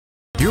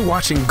You're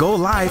watching Go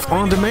Live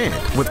on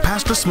Demand with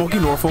Pastor Smokie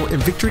Norful in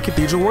Victory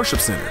Cathedral Worship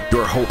Center.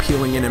 Your hope,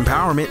 healing, and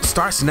empowerment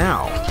starts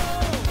now.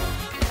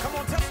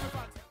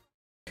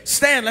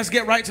 Stand, let's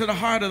get right to the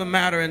heart of the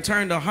matter and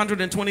turn to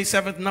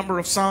 127th number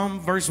of Psalm,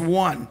 verse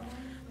 1.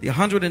 The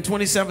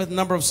 127th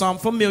number of Psalm,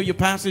 familiar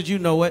passage, you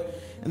know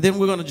it. And then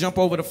we're going to jump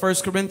over to 1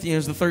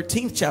 Corinthians, the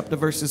 13th chapter,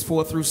 verses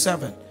 4 through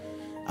 7.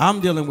 I'm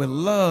dealing with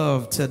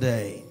love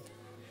today.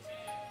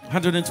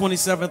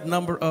 127th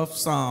number of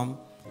Psalm,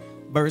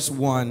 verse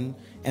 1.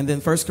 And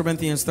then 1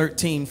 Corinthians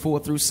 13, 4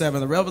 through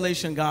 7. The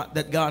revelation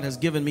that God has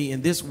given me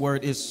in this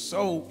word is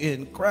so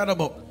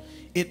incredible.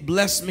 It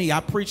blessed me.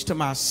 I preached to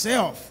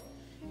myself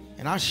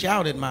and I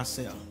shouted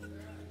myself.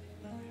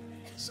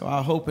 So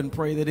I hope and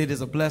pray that it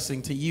is a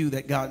blessing to you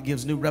that God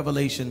gives new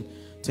revelation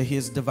to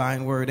his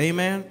divine word.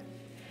 Amen.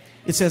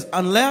 It says,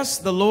 unless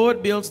the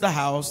Lord builds the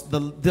house,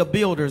 the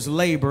builders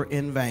labor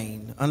in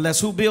vain.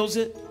 Unless who builds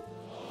it?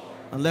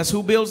 Unless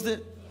who builds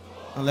it?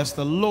 Unless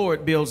the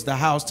Lord builds the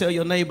house. Tell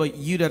your neighbor,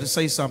 you got to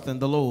say something,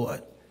 the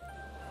Lord.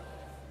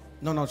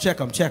 No, check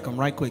them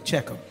right quick.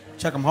 Check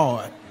them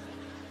hard.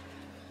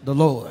 The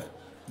Lord.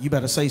 You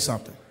better say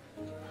something.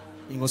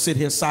 You're going to sit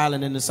here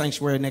silent in the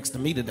sanctuary next to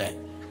me today.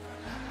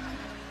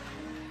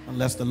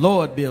 Unless the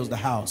Lord builds the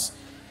house,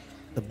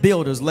 the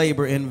builders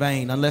labor in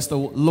vain. Unless the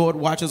Lord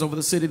watches over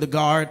the city, the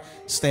guard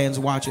stands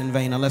watch in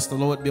vain. Unless the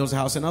Lord builds a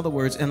house. In other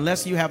words,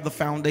 unless you have the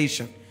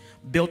foundation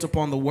built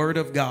upon the word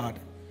of God,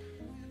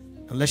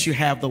 unless you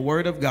have the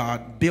word of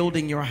God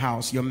building your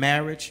house, your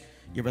marriage,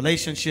 your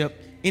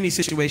relationship, any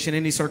situation,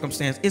 any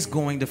circumstance, it's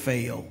going to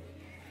fail.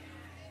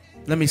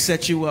 Let me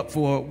set you up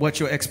for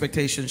what your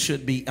expectations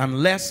should be.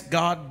 Unless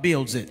God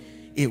builds it,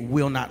 it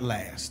will not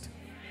last.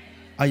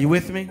 Are you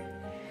with me?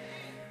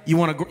 You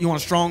want a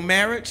strong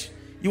marriage?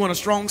 You want a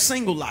strong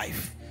single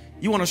life?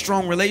 You want a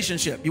strong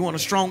relationship? You want a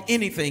strong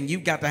anything?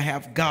 You've got to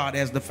have God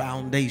as the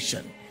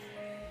foundation.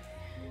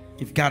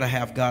 You've got to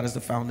have God as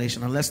the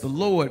foundation. Unless the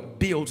Lord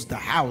builds the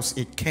house,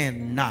 it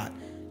cannot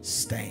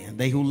stand.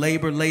 They who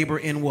labor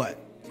in what?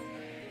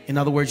 In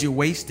other words, you're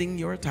wasting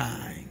your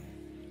time.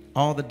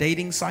 All the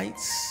dating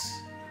sites.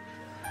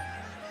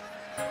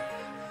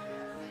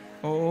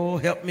 Oh,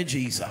 help me,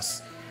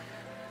 Jesus.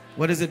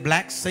 What is it?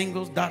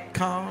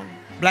 Blacksingles.com?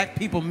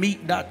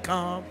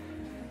 Blackpeoplemeet.com?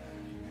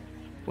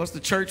 What's the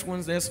church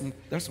ones? There's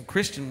some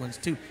Christian ones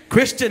too.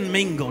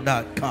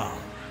 Christianmingle.com.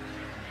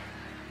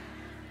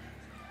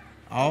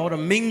 All the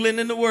mingling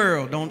in the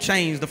world don't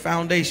change the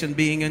foundation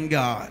being in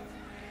God.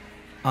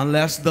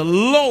 Unless the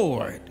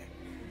Lord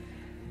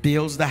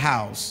builds the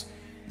house,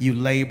 you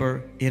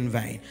labor in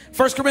vain.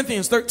 1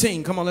 Corinthians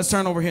 13. Come on, let's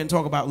turn over here and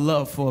talk about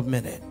love for a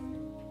minute.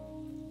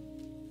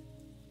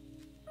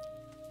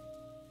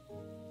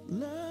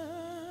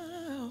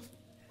 Love.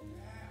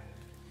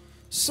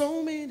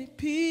 So many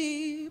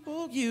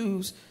people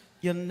use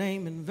your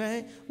name in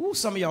vain. Ooh,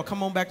 some of y'all,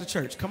 come on back to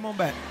church. Come on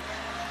back.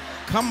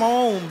 Come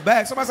on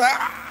back. Somebody say,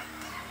 ah.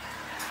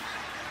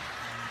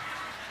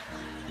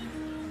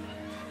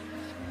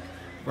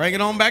 Bring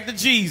it on back to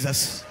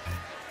Jesus.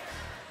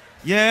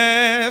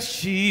 Yes,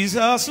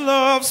 Jesus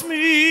loves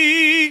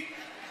me.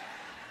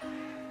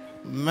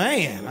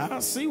 Man, I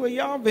see where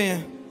y'all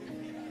been.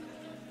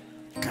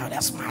 God,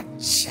 that's my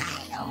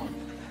child.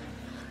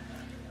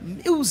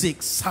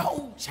 Music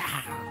soul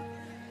child.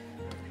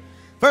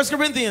 1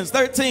 Corinthians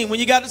 13, when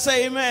you got to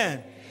say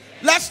amen.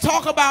 Let's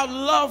talk about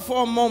love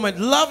for a moment.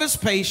 Love is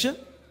patient.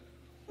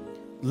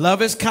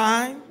 Love is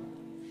kind.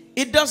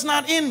 It does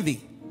not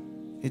envy.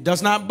 It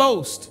does not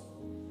boast.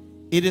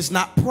 It is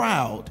not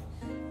proud.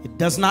 It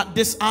does not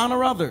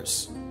dishonor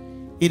others.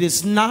 It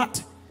is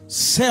not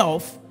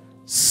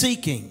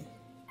self-seeking.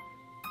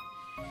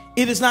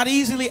 It is not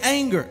easily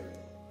angered.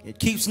 It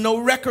keeps no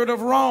record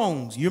of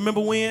wrongs. You remember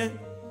when?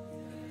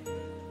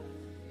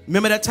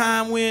 Remember that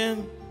time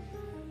when?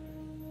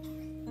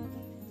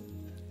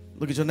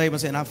 Look at your neighbor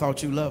and say, I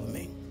thought you loved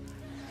me.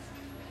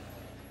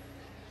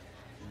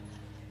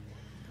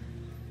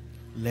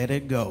 Let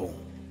it go.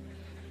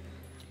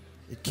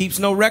 It keeps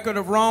no record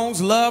of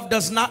wrongs. Love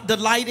does not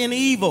delight in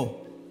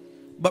evil,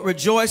 but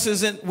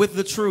rejoices with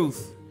the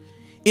truth.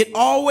 It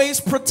always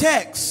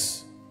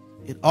protects.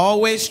 It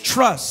always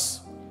trusts,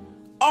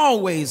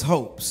 always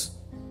hopes,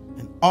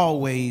 and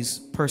always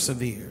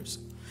perseveres.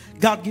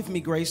 God, give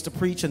me grace to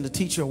preach and to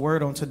teach your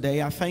word on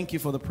today. I thank you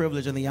for the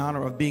privilege and the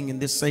honor of being in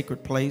this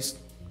sacred place.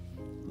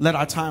 Let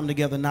our time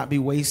together not be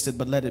wasted,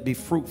 but let it be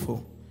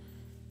fruitful.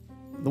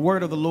 The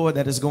word of the Lord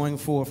that is going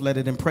forth, let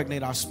it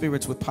impregnate our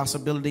spirits with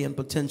possibility and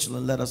potential,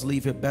 and let us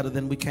leave here better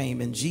than we came.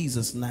 In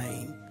Jesus'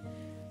 name,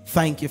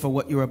 thank you for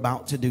what you're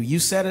about to do. You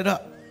set it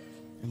up,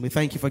 and we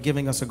thank you for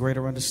giving us a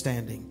greater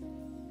understanding.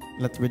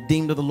 Let the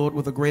redeemed of the Lord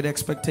with a great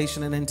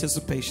expectation and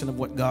anticipation of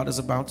what God is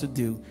about to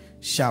do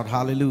shout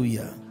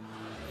hallelujah.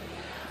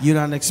 You're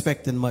not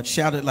expecting much.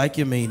 Shout it like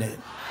you mean it.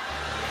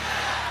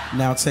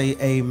 Now say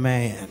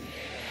amen.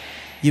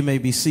 You may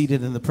be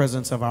seated in the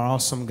presence of our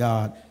awesome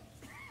God.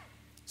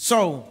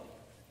 So,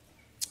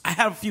 I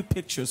have a few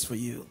pictures for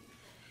you.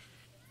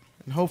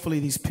 And And hopefully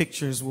these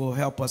pictures will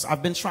help us.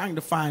 I've been trying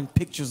to find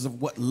pictures of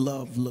what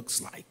love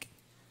looks like.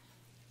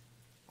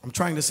 I'm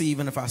trying to see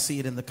even if I see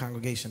it in the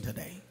congregation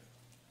today.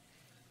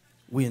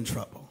 We in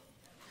trouble.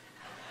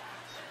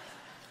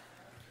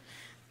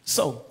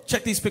 So,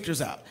 check these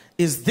pictures out.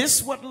 Is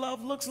this what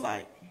love looks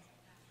like?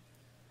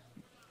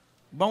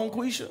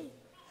 Bonquisha?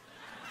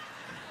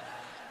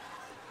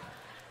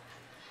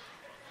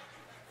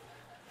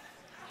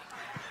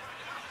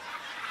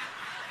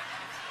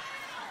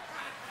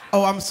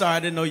 Oh, I'm sorry. I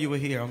didn't know you were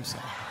here. I'm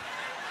sorry.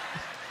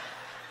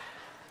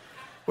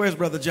 Where's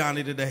Brother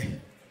Johnny today?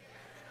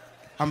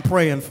 I'm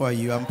praying for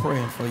you. I'm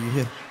praying for you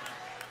here.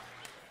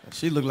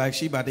 She looked like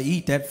she about to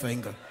eat that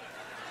finger.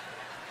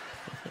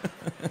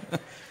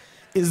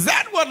 Is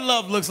that what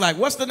love looks like?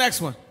 What's the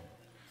next one?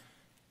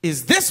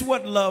 Is this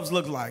what love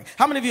looks like?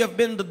 How many of you have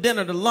been to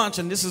dinner, to lunch,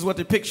 and this is what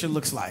the picture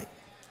looks like?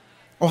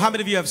 Or how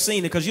many of you have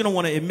seen it because you don't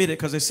want to admit it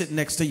because they're sitting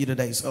next to you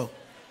today? So,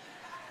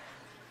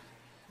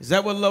 is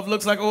that what love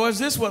looks like? Or is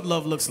this what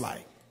love looks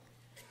like?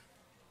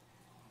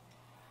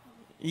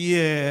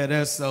 Yeah,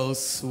 that's so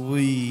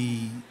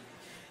sweet.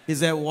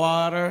 Is that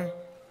water?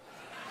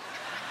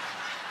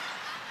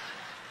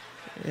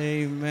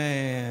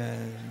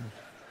 Amen.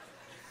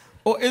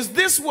 Or is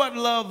this what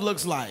love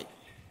looks like?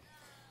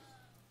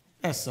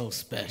 That's so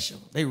special.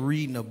 They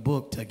reading a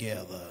book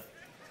together.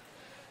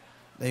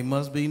 They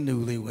must be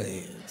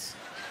newlyweds.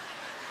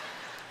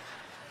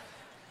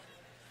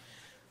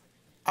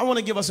 I want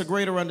to give us a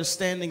greater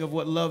understanding of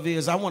what love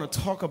is. I want to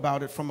talk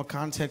about it from a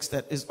context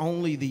that is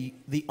only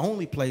the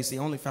only place, the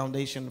only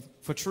foundation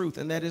for truth,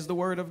 and that is the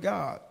Word of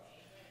God.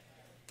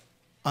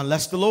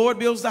 Unless the Lord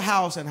builds the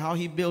house, and how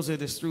he builds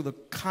it is through the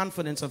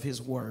confidence of his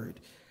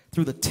word,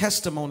 through the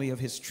testimony of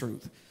his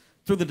truth,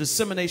 through the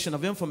dissemination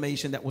of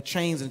information that will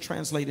change and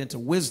translate into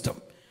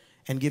wisdom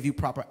and give you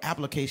proper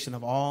application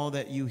of all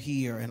that you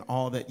hear and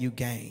all that you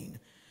gain.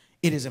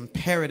 It is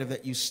imperative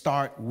that you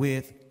start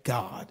with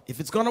God.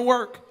 If it's going to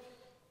work, it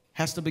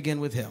has to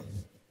begin with him.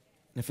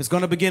 And if it's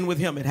going to begin with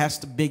him, it has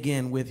to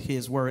begin with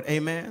his word.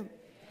 Amen?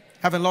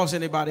 Haven't lost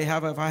anybody.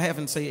 If I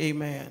haven't, say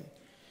amen.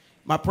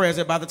 My prayer is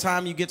that by the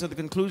time you get to the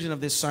conclusion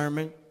of this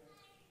sermon,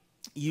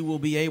 you will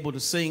be able to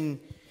sing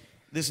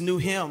this new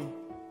hymn.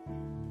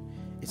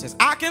 It says,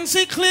 I can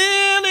see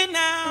clearly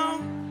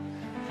now,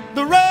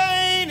 the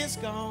rain is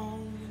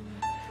gone.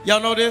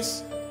 Y'all know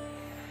this?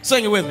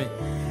 Sing it with me.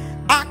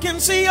 I can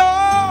see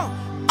all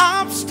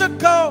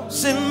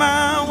obstacles in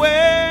my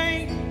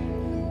way.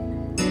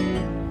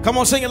 Come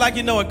on, sing it like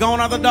you know it.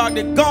 Gone are the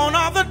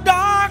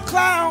dark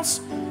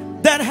clouds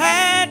that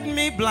had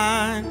me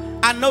blind.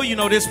 I know you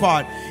know this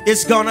part.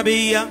 It's gonna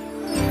be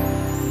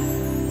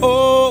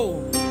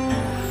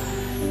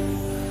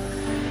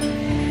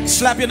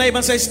slap your neighbor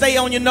and say, stay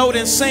on your note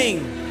and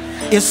sing.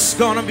 It's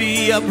gonna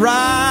be a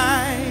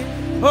bright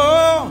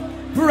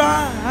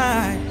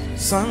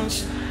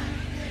sunshine.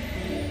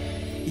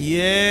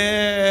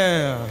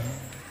 Yeah,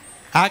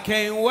 I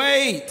can't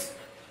wait.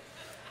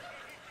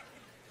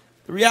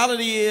 The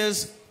reality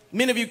is,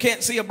 many of you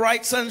can't see a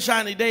bright,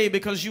 sunshiny day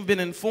because you've been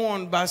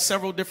informed by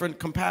several different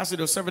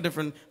capacities or several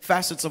different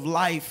facets of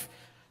life,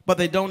 but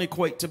they don't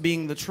equate to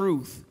being the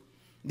truth.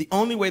 The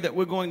only way that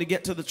we're going to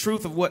get to the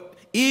truth of what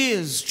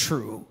is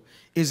true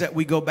is that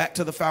we go back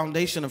to the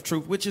foundation of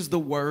truth, which is the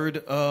Word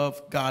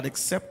of God.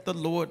 Except the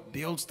Lord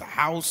builds the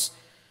house,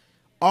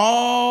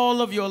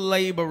 all of your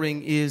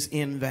laboring is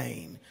in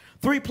vain.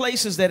 3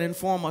 places that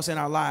inform us in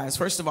our lives.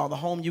 First of all, the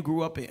home you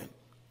grew up in.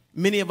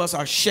 Many of us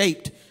are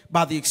shaped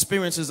by the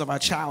experiences of our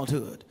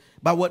childhood,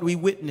 by what we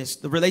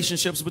witnessed, the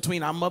relationships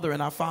between our mother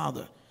and our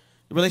father,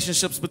 the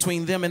relationships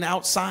between them and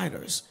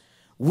outsiders.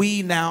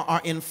 We now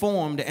are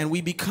informed and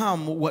we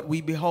become what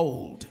we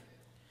behold.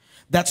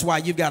 That's why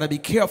you've got to be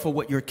careful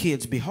what your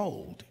kids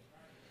behold.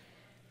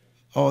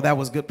 Oh, that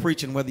was good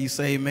preaching, whether you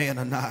say amen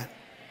or not.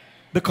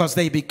 Because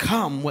they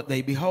become what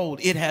they behold.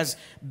 It has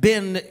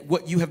been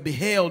what you have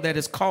beheld that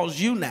has caused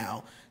you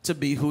now to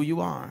be who you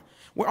are.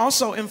 We're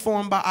also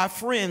informed by our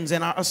friends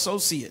and our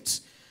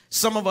associates.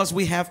 Some of us,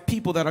 we have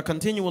people that are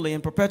continually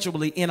and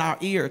perpetually in our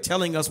ear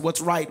telling us what's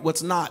right,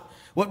 what's not,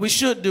 what we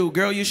should do.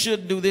 Girl, you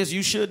should do this,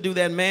 you should do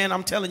that. Man,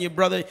 I'm telling you,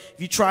 brother, if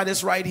you try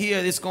this right here,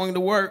 it's going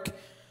to work.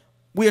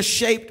 We are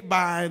shaped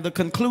by the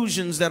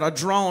conclusions that are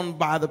drawn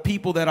by the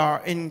people that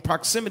are in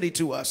proximity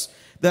to us,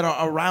 that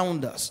are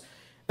around us.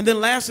 And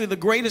then lastly, the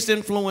greatest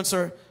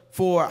influencer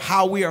for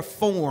how we are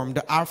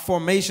formed, our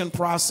formation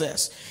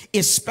process,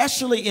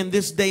 especially in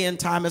this day and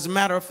time. As a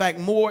matter of fact,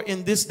 more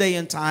in this day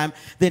and time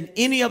than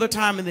any other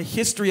time in the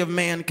history of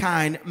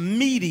mankind,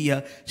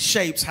 media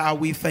shapes how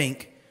we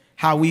think,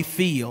 how we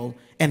feel,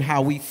 and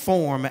how we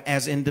form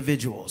as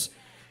individuals.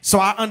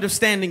 So our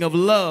understanding of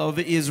love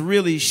is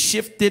really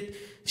shifted,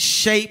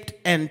 shaped,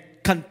 and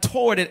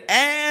contorted,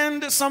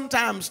 and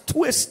sometimes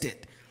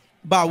twisted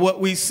by what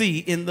we see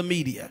in the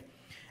media.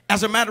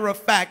 As a matter of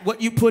fact,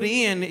 what you put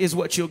in is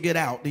what you'll get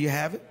out. Do you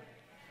have it?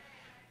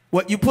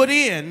 What you put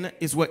in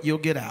is what you'll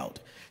get out.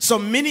 So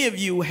many of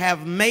you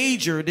have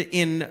majored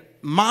in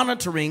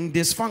monitoring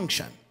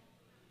dysfunction.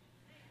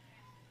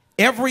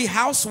 Every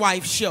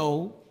housewife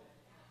show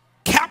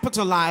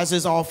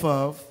capitalizes off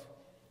of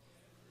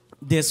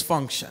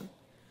dysfunction.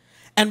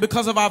 And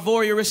because of our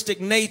voyeuristic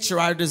nature,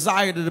 our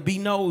desire to be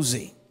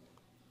nosy.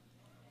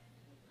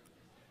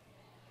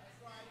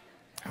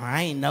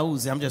 I ain't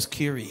nosy, I'm just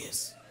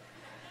curious.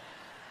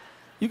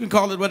 You can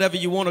call it whatever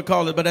you want to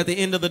call it, but at the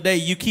end of the day,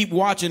 you keep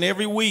watching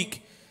every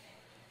week.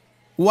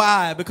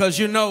 Why? Because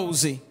you're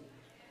nosy.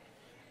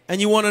 And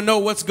you want to know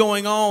what's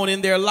going on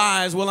in their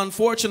lives. Well,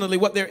 unfortunately,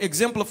 what they're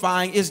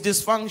exemplifying is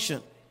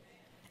dysfunction.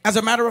 As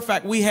a matter of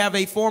fact, we have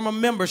a former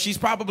member. She's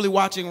probably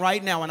watching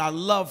right now, and I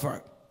love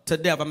her to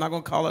death. I'm not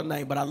going to call her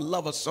name, but I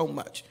love her so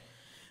much.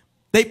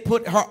 They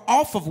put her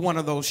off of one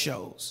of those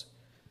shows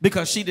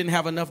because she didn't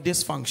have enough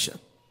dysfunction.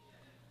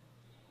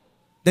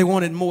 They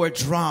wanted more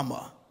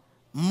drama,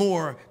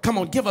 more. Come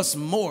on, give us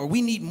more.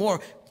 We need more.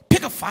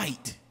 Pick a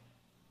fight.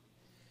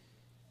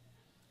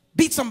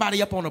 Beat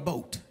somebody up on a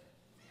boat.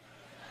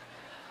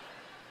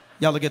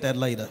 Y'all will get that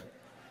later.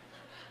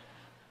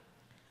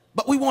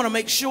 But we want to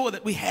make sure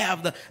that we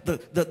have the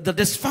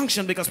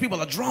dysfunction because people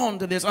are drawn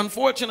to this.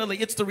 Unfortunately,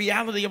 it's the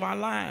reality of our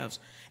lives.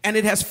 And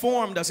it has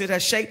formed us. It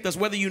has shaped us,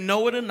 whether you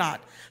know it or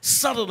not.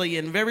 Subtly,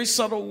 in very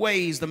subtle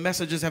ways, the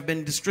messages have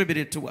been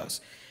distributed to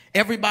us.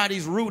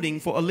 Everybody's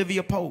rooting for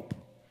Olivia Pope.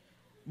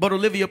 But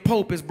Olivia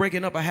Pope is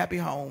breaking up a happy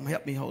home.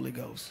 Help me, Holy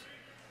Ghost.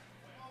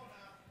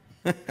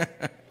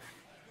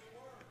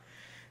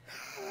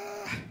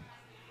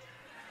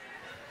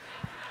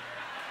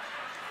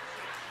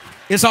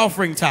 It's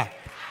offering time.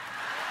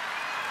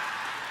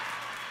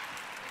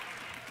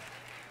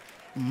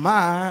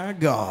 My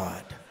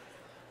God.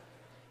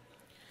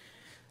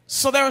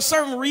 So there are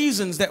certain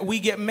reasons that we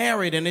get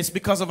married, and it's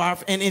because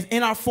of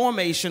in our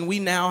formation, we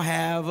now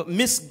have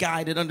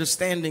misguided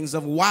understandings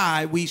of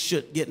why we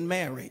should get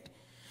married.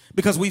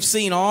 Because we've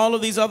seen all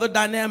of these other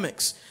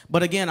dynamics.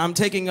 But again, I'm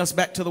taking us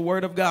back to the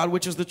Word of God,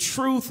 which is the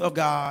truth of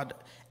God.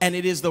 And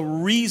it is the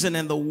reason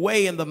and the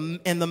way and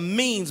the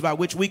means by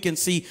which we can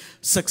see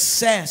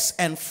success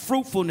and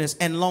fruitfulness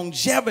and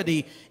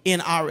longevity in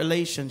our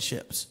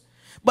relationships.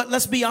 But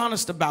let's be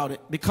honest about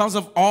it. Because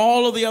of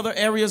all of the other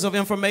areas of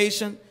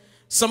information,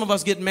 some of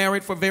us get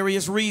married for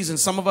various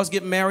reasons. Some of us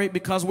get married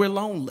because we're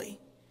lonely.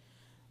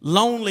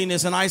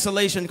 Loneliness and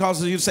isolation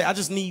causes you to say, I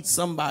just need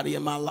somebody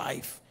in my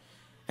life.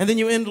 And then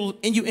you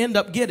end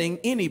up getting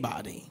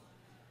anybody.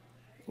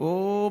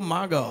 Oh,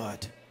 my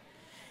God.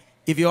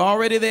 If you're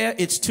already there,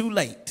 it's too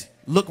late.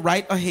 Look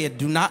right ahead.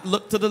 Do not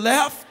look to the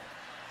left.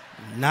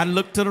 Do not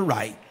look to the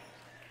right.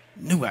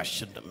 Knew I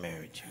shouldn't have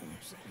married you.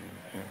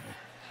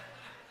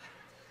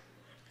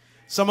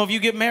 Some of you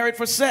get married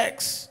for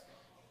sex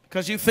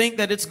because you think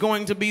that it's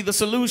going to be the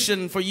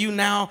solution for you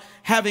now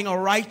having a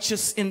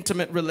righteous,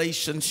 intimate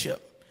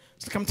relationship.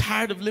 It's like, I'm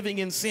tired of living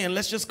in sin.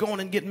 Let's just go on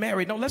and get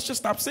married. No, let's just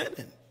stop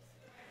sinning.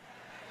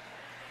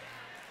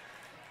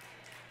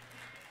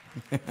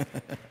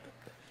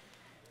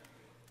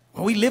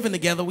 Well, we living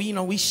together, we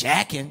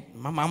shacking.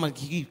 My mama, I'm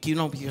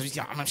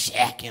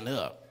shacking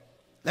up.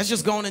 Let's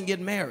just go on and get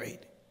married.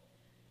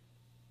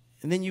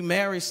 And then you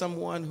marry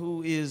someone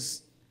who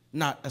is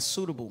not a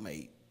suitable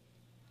mate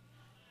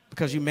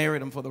because you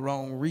married them for the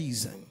wrong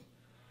reason.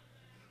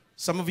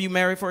 Some of you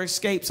marry for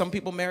escape. Some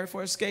people marry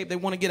for escape. They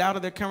want to get out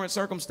of their current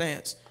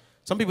circumstance.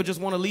 Some people just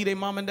want to leave their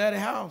mom and daddy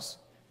house.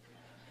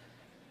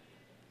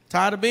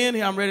 Tired of being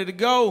here, I'm ready to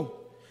go.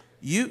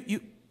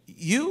 You,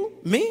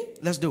 me,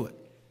 let's do it.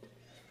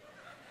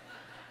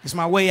 It's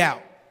my way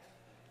out.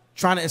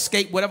 Trying to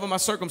escape whatever my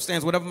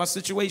circumstance, whatever my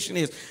situation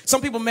is.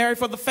 Some people marry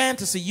for the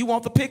fantasy. You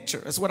want the picture.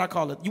 That's what I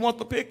call it. You want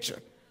the picture.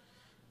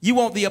 You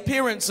want the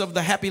appearance of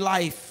the happy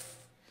life.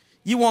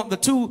 You want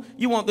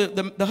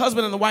the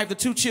husband and the wife, the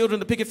two children,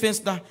 the picket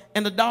fence,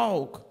 and the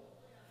dog.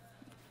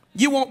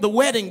 You want the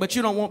wedding, but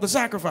you don't want the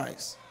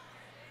sacrifice.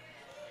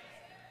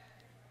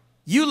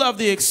 You love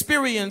the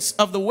experience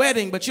of the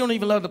wedding, but you don't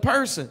even love the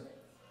person.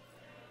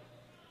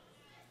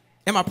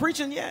 Am I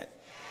preaching yet?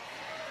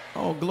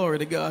 Oh, glory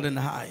to God in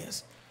the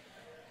highest.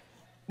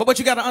 But what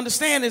you got to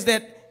understand is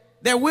that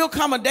there will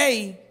come a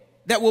day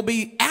that will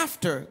be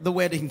after the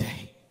wedding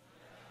day.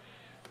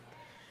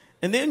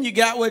 And then you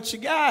got what you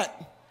got.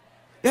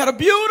 You had a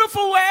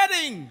beautiful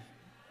wedding.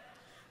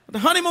 But the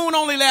honeymoon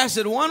only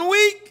lasted 1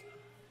 week.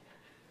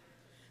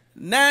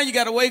 Now you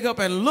got to wake up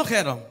and look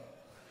at them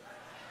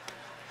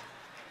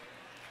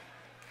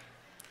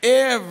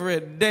every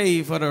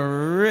day for the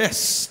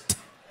rest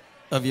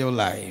of your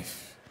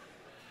life.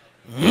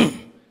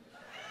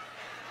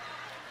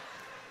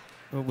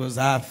 What was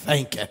I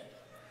thinking?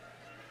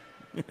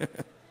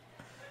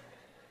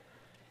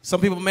 Some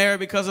people marry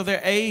because of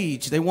their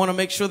age. They want to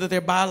make sure that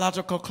their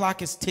biological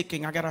clock is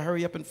ticking. I got to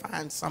hurry up and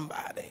find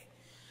somebody.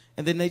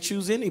 And then they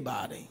choose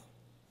anybody.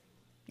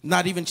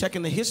 Not even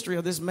checking the history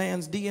of this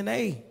man's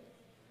DNA.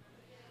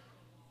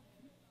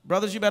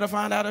 Brothers, you better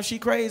find out if she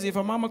crazy, if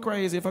her mama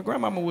crazy, if her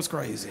grandmama was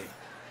crazy.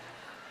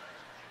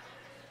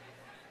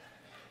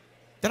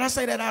 Did I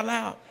say that out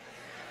loud?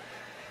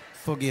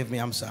 Forgive me,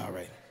 I'm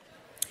sorry.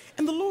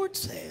 And the Lord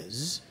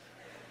says,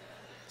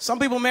 some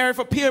people marry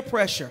for peer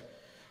pressure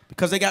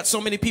because they got so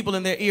many people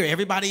in their ear.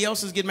 Everybody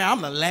else is getting married.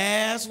 I'm the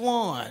last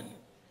one.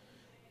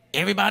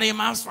 Everybody in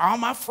all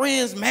my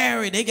friends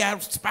married, they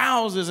got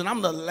spouses, and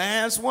I'm the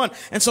last one.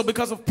 And so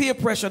because of peer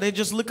pressure, they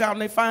just look out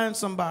and they find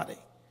somebody.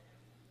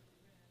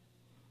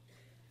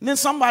 And then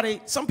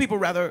some people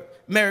rather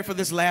marry for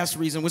this last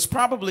reason, which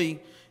probably,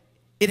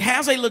 it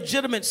has a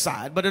legitimate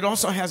side, but it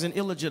also has an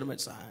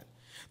illegitimate side.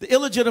 The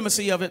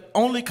illegitimacy of it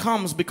only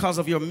comes because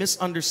of your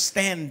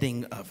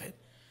misunderstanding of it,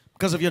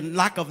 because of your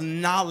lack of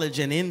knowledge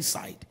and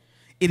insight.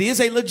 It is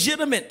a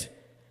legitimate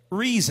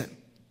reason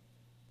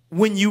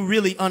when you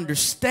really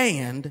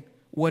understand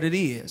what it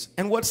is.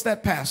 And what's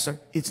that, Pastor?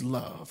 It's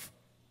love.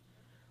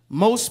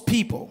 Most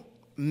people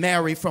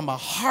marry from a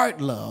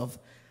heart love,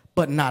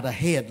 but not a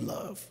head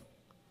love.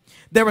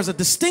 There is a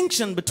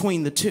distinction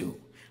between the two.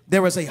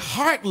 There is a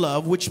heart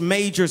love which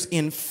majors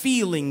in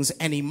feelings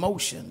and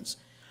emotions.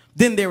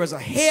 Then there is a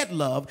head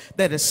love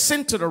that is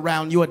centered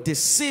around your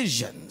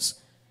decisions.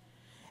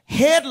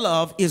 Head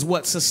love is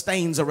what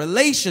sustains a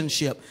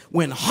relationship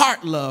when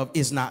heart love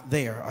is not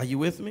there. Are you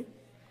with me?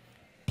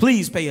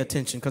 Please pay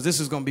attention, because this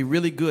is going to be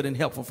really good and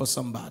helpful for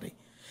somebody.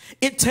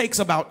 It takes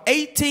about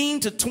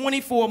 18 to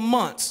 24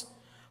 months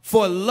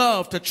for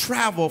love to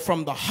travel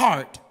from the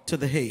heart to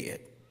the head.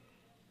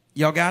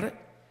 Y'all got it?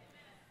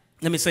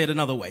 Let me say it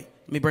another way.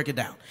 Let me break it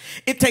down.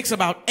 It takes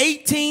about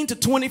 18 to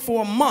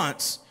 24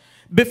 months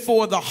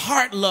before the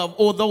heart love,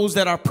 or those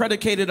that are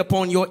predicated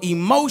upon your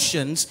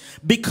emotions,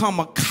 become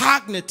a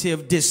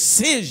cognitive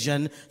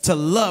decision to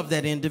love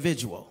that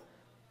individual.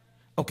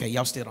 Okay,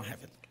 y'all still don't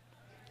have it.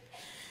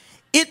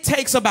 It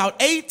takes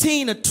about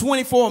 18 to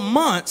 24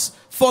 months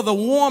for the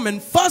warm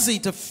and fuzzy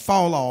to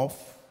fall off,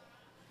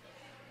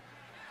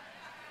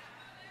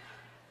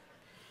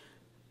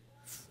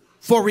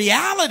 for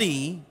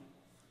reality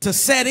to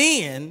set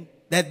in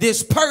that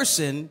this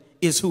person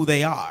is who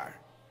they are.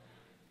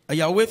 Are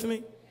y'all with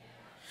me?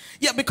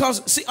 Yeah,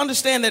 because, see,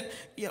 understand that,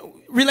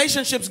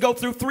 relationships go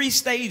through 3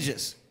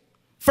 stages.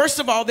 First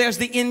of all, there's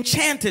the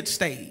enchanted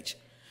stage.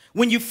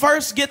 When you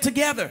first get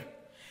together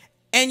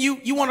and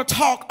you want to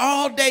talk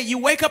all day, you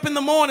wake up in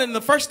the morning and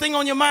the first thing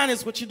on your mind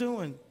is, what you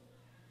doing?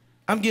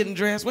 I'm getting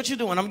dressed. What you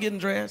doing? I'm getting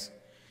dressed.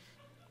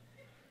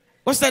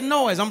 What's that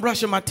noise? I'm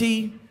brushing my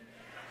teeth.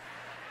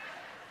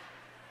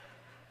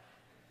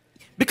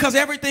 Because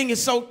everything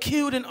is so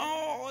cute and,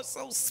 oh, it's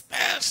so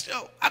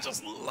special. I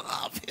just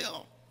love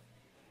him.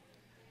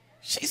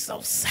 She's so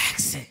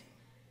sexy.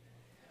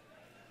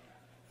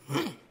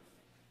 And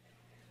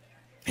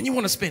you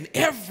want to spend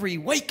every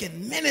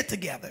waking minute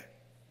together.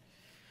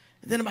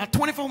 And then about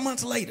 24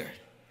 months later,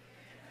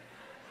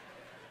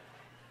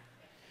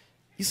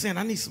 you're saying,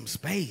 I need some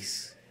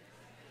space.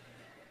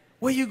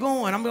 Where you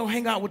going? I'm going to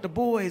hang out with the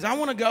boys. I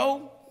want to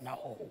go.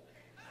 No.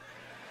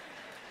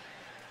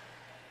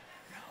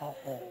 No.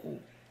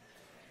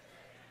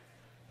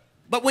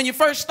 But when you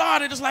first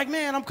started, it's like,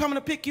 man, I'm coming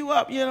to pick you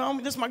up.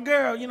 This is my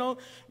girl,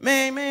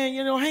 man,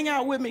 hang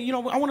out with me. I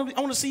want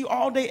to see you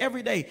all day,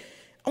 every day.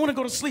 I want to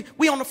go to sleep.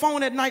 We on the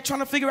phone at night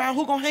trying to figure out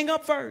who's going to hang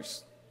up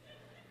first.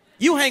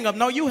 You hang up.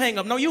 No, you hang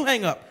up. No, you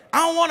hang up.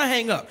 I don't want to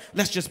hang up.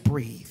 Let's just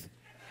breathe.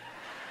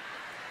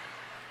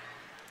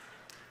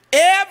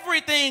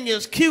 Everything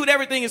is cute.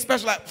 Everything is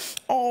special. Like,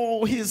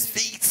 oh, his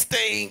feet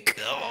stink.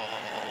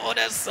 Oh,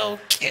 that's so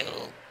cute.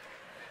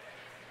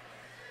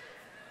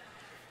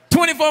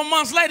 24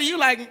 months later, you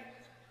like,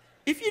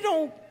 if you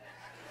don't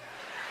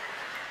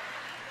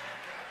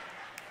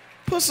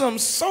put some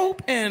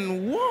soap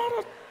and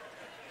water,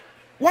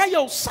 why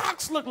your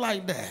socks look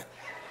like that?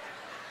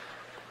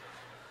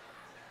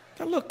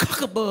 Got little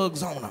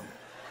cuckabugs on them.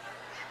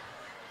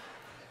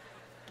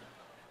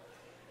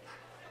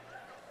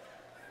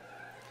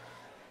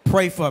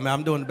 Pray for me.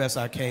 I'm doing the best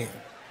I can.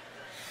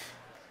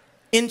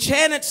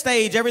 Enchanted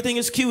stage, everything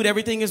is cute,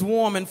 everything is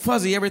warm and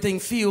fuzzy, everything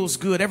feels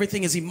good,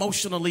 everything is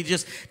emotionally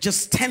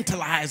just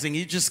tantalizing.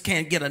 You just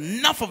can't get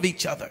enough of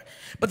each other.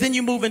 But then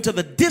you move into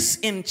the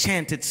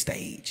disenchanted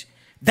stage.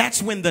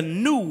 That's when the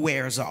new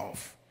wears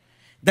off.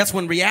 That's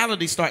when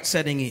reality starts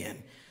setting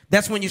in.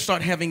 That's when you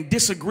start having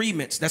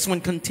disagreements. That's when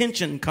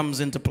contention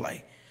comes into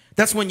play.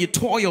 That's when you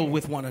toil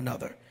with one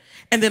another.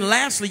 And then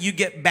lastly, you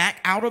get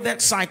back out of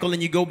that cycle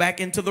and you go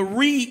back into the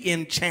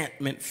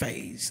re-enchantment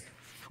phase,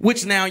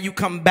 which now you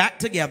come back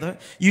together,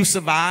 you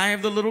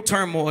survive the little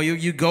turmoil,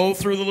 you go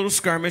through the little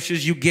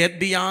skirmishes, you get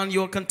beyond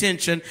your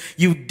contention,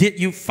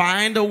 you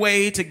find a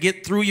way to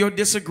get through your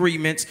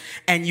disagreements,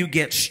 and you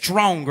get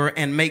stronger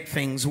and make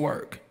things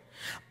work.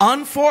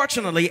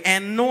 Unfortunately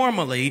and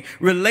normally,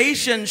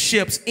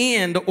 relationships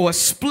end or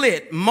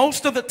split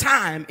most of the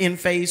time in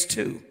phase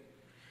 2.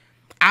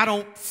 I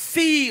don't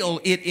feel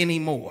it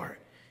anymore,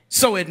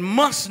 so it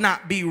must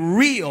not be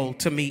real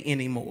to me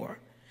anymore.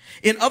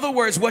 In other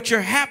words, what's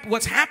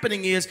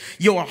happening is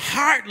your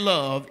heart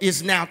love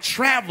is now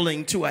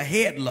traveling to a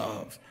head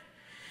love.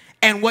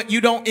 And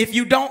if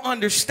you don't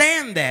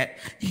understand that,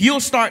 you'll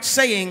start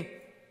saying,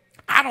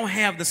 I don't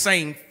have the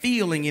same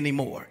feeling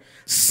anymore.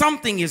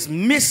 Something is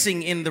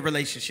missing in the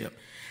relationship.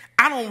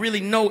 I don't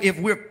really know if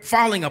we're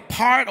falling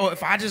apart or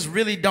if I just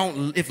really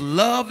don't, if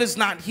love is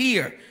not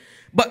here.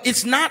 But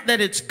it's not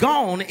that it's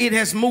gone. It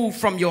has moved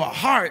from your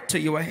heart to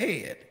your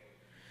head.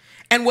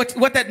 And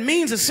what that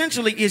means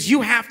essentially is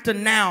you have to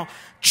now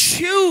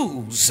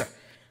choose,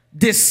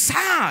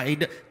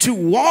 decide to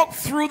walk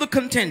through the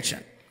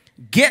contention,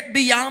 get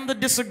beyond the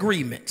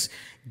disagreements,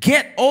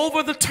 get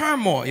over the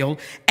turmoil,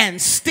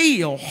 and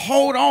still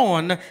hold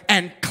on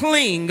and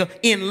cling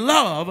in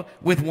love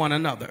with one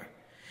another.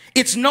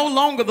 It's no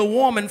longer the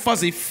warm and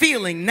fuzzy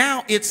feeling.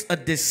 Now it's a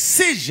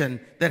decision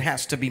that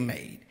has to be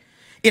made.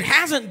 It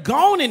hasn't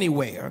gone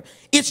anywhere.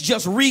 It's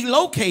just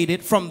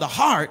relocated from the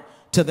heart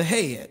to the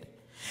head.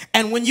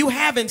 And when you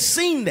haven't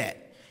seen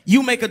that,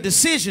 you make a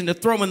decision to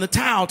throw in the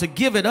towel, to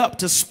give it up,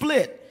 to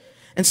split.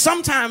 And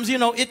sometimes, you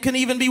know, it can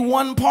even be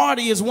one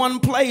party is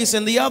one place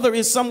and the other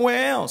is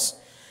somewhere else.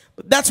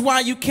 But that's why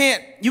you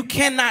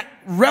cannot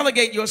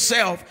relegate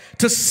yourself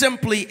to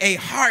simply a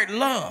heart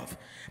love,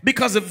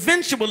 because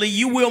eventually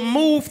you will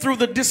move through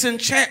the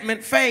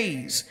disenchantment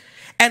phase.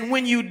 And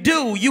when you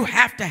do, you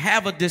have to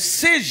have a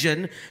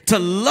decision to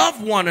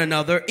love one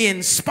another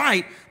in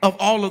spite of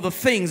all of the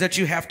things that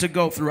you have to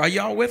go through. Are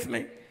y'all with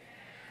me?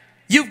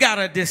 You've got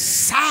to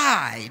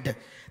decide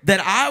that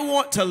I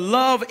want to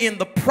love in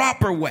the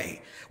proper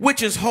way,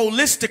 which is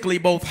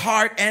holistically both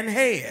heart and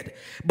head.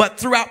 But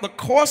throughout the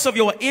course of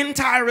your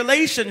entire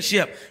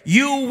relationship,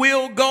 you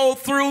will go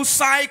through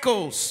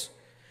cycles.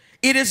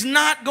 It is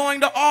not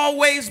going to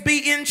always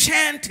be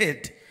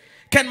enchanted.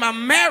 Can my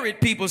married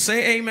people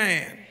say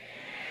amen? Amen.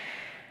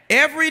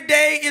 Every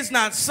day is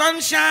not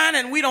sunshine,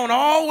 and we don't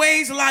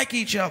always like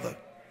each other.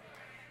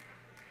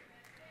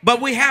 But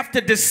we have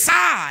to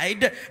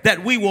decide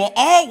that we will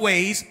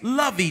always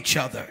love each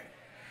other.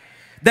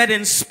 That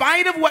in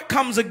spite of what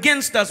comes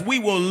against us, we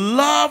will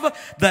love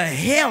the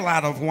hell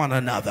out of one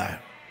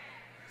another.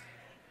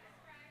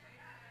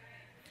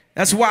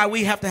 That's why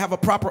we have to have a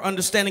proper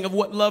understanding of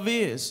what love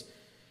is.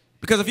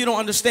 Because if you don't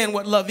understand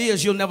what love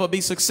is, you'll never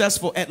be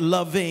successful at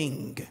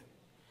loving.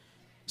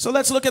 So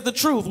let's look at the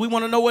truth. We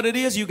want to know what it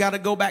is. You got to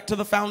go back to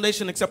the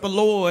foundation. Except the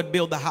Lord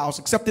build the house.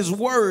 Except his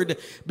word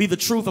be the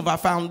truth of our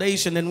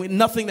foundation. And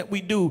nothing that we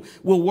do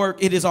will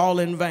work. It is all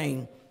in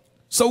vain.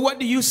 So what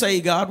do you say,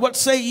 God? What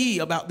say ye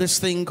about this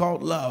thing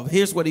called love?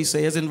 Here's what he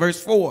says in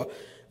verse 4,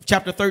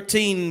 chapter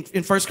 13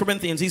 in 1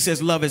 Corinthians. He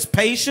says, love is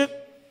patient.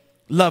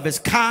 Love is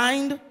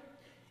kind.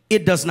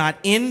 It does not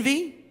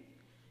envy.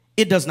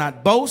 It does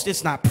not boast.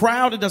 It's not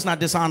proud. It does not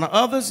dishonor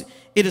others.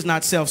 It is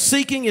not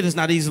self-seeking. It is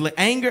not easily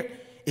angered.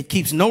 It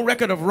keeps no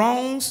record of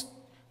wrongs.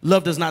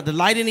 Love does not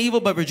delight in evil,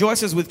 but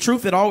rejoices with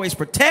truth. It always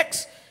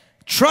protects,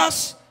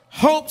 trusts,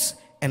 hopes,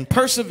 and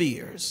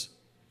perseveres.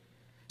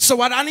 So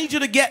what I need you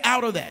to get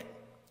out of that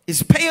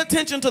is pay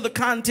attention to the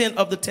content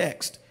of the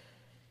text.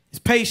 It's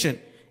patient.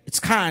 It's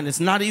kind.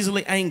 It's not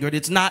easily angered.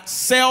 It's not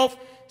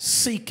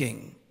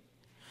self-seeking.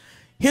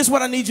 Here's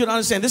what I need you to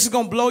understand. This is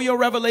going to blow your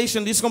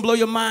revelation. This is going to blow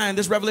your mind.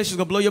 This revelation is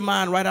going to blow your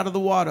mind right out of the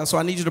water. So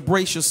I need you to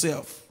brace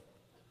yourself.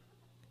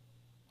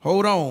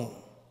 Hold on.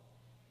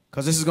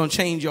 Because this is going to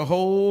change your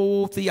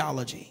whole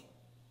theology.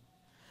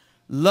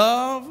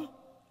 Love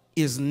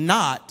is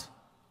not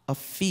a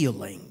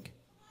feeling.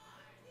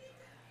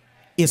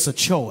 It's a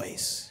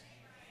choice.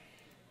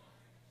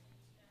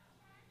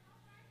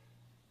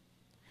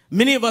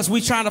 Many of us,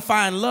 we try to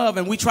find love,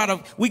 and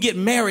we get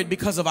married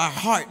because of our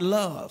heart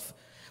love.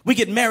 We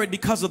get married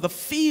because of the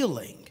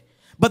feeling.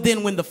 But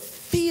then when the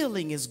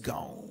feeling is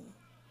gone,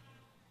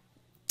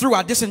 through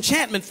our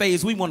disenchantment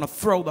phase, we want to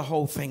throw the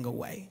whole thing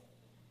away.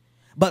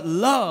 But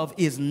love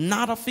is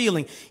not a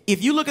feeling.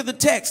 If you look at the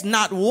text,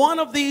 not one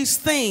of these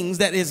things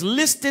that is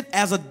listed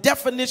as a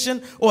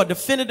definition or a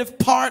definitive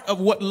part of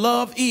what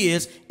love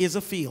is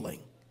a feeling.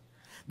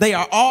 They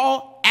are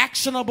all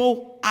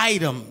actionable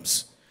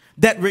items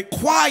that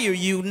require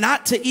you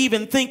not to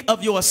even think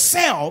of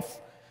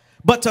yourself,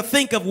 but to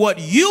think of what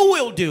you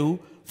will do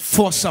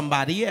for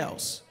somebody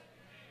else.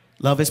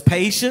 Love is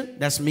patient.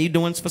 That's me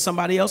doing for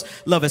somebody else.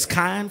 Love is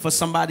kind for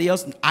somebody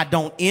else. I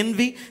don't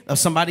envy of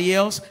somebody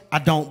else. I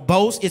don't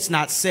boast. It's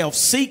not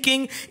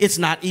self-seeking. It's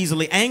not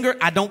easily angered.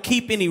 I don't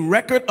keep any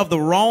record of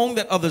the wrong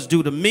that others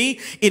do to me.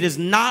 It is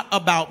not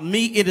about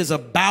me. It is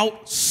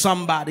about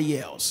somebody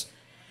else.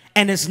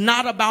 And it's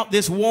not about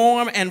this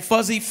warm and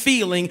fuzzy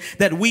feeling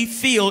that we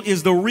feel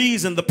is the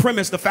reason, the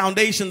premise, the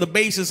foundation, the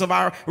basis of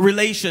our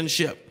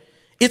relationship.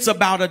 It's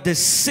about a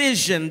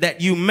decision that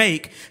you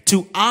make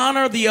to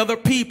honor the other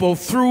people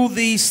through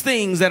these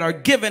things that are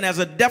given as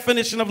a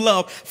definition of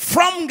love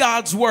from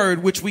God's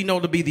word, which we know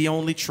to be the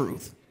only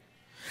truth.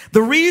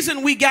 The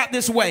reason we got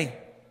this way,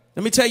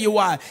 let me tell you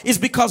why, is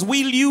because we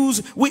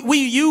use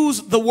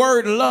the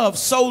word love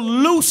so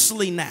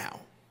loosely now.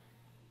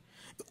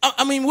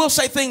 I mean, we'll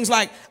say things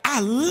like, I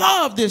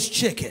love this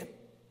chicken.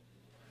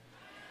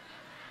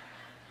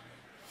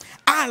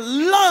 I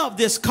love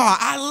this car.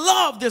 I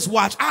love this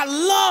watch. I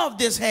love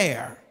this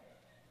hair.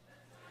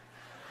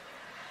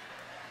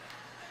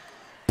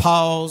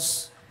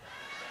 Pause.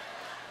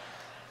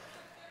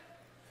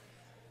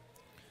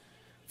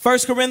 1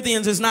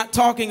 Corinthians is not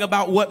talking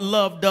about what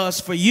love does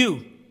for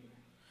you.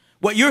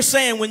 What you're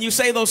saying when you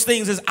say those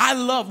things is, I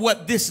love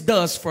what this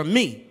does for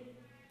me.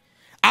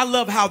 I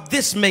love how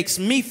this makes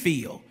me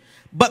feel.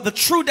 But the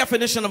true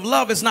definition of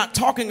love is not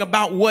talking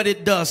about what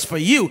it does for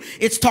you.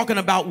 It's talking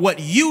about what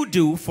you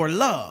do for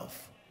love.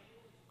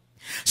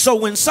 So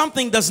when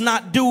something does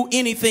not do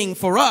anything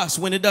for us,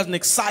 when it doesn't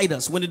excite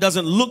us, when it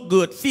doesn't look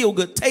good, feel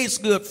good,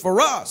 taste good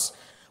for us,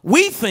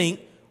 we think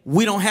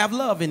we don't have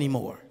love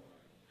anymore.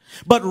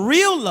 But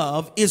real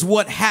love is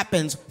what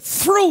happens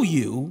through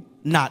you,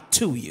 not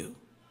to you.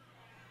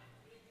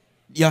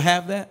 Y'all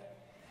have that?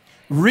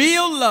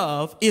 Real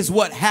love is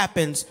what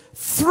happens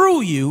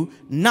through you,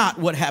 not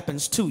what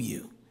happens to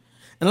you.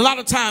 And a lot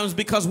of times,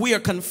 because we are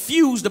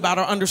confused about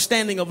our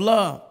understanding of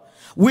love,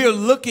 we're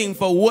looking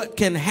for what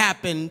can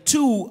happen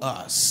to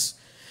us.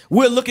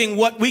 We're looking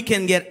what we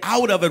can get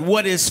out of it,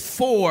 what is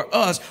for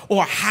us,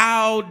 or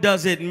how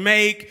does it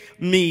make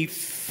me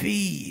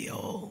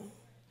feel?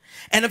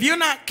 And if you're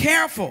not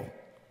careful,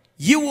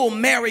 you will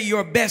marry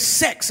your best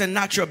sex and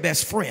not your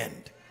best friend.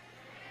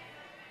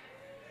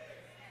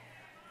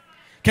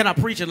 Can I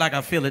preach it like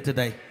I feel it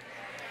today?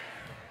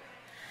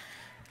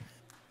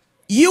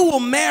 You will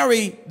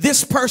marry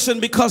this person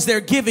because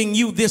they're giving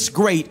you this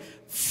great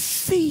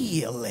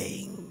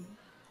feeling.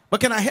 But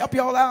can I help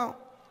y'all out?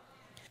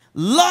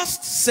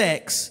 Lust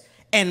sex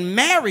and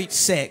married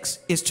sex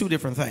is two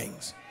different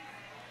things.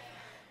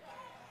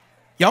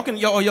 Y'all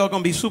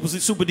gonna be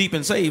super deep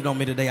and saved on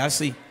me today, I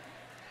see.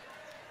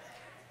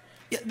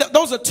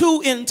 Those are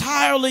two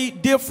entirely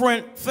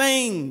different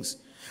things.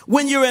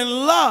 When you're in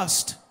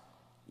lust,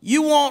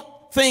 you want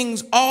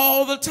things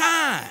all the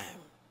time.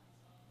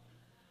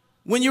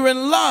 When you're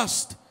in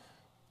lust,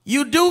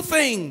 you do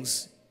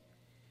things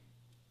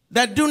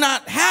that do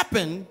not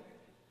happen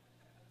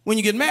when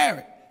you get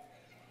married.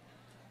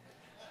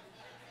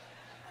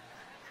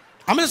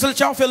 I'm just gonna let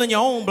y'all fill in your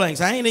own blanks.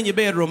 I ain't in your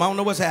bedroom. I don't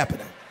know what's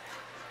happening.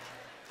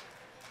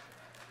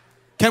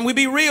 Can we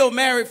be real,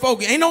 married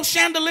folk? Ain't no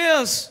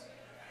chandeliers.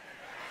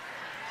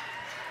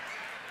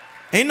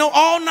 Ain't no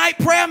all-night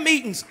prayer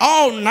meetings.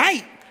 All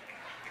night.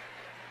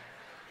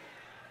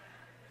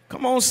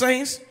 Come on,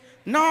 saints.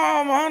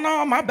 No,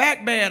 my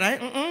back bad.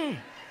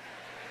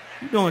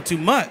 You're doing too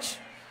much.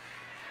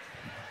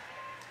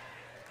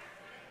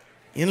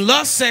 In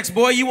lust sex,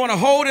 boy, you want to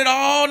hold it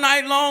all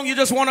night long. You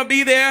just want to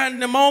be there in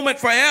the moment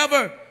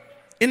forever.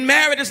 In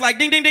marriage, it's like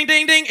ding, ding, ding,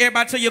 ding, ding.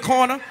 Everybody to your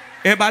corner.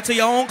 Everybody to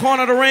your own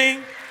corner of the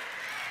ring.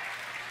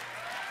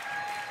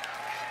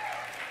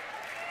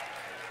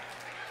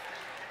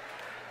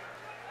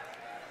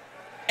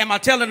 Am I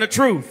telling the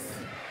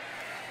truth?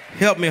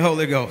 Help me,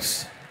 Holy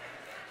Ghost.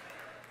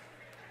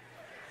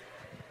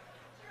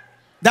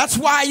 That's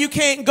why you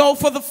can't go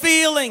for the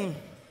feeling.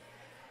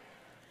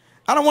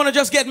 I don't want to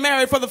just get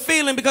married for the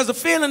feeling, because the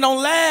feeling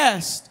don't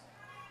last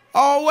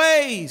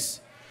always.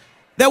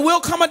 There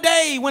will come a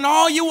day when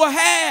all you will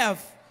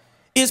have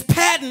is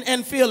patting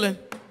and feeling.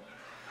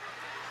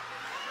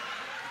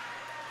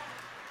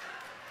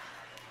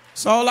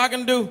 That's all I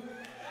can do.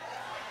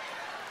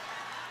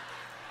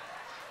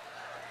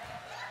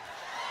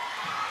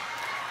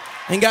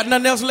 Ain't got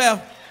nothing else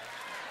left.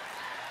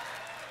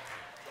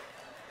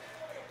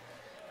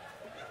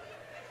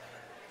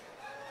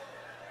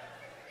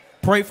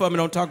 Pray for me,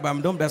 don't talk about me.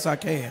 I'm doing the best I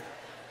can.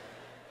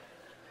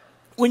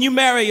 When you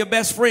marry your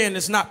best friend,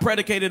 it's not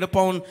predicated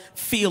upon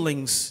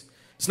feelings.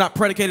 It's not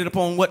predicated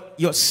upon what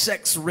your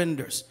sex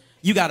renders.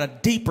 You got a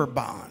deeper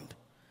bond.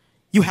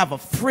 You have a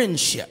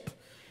friendship.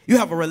 You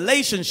have a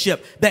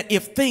relationship that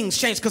if things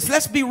change, because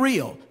let's be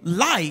real,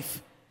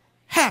 life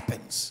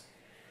happens.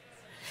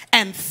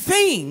 And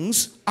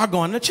things are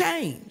going to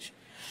change.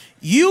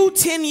 You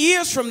 10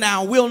 years from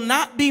now will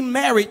not be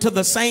married to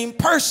the same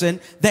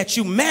person that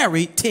you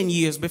married 10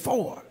 years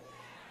before.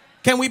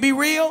 Can we be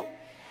real?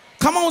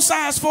 Come on,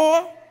 size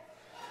 4.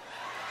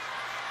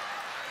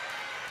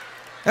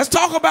 Let's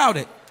talk about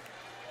it.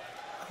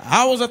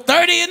 I was a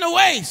 30 in the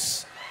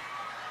waist.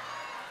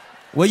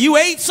 Well, you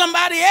ate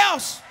somebody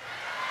else.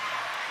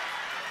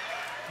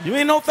 You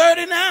ain't no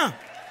 30 now.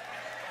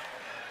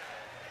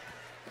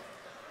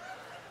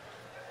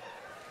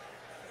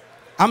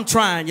 I'm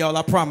trying, y'all.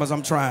 I promise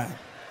I'm trying.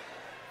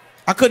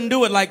 I couldn't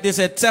do it like this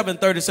at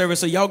 7:30 service,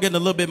 so y'all getting a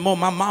little bit more.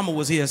 My mama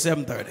was here at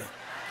 7:30.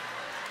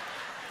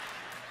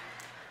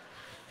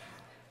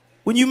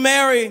 When you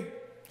marry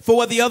for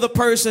what the other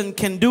person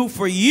can do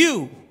for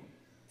you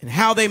and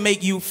how they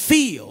make you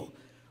feel,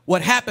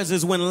 what happens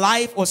is when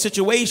life or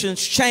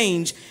situations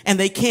change and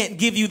they can't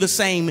give you the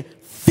same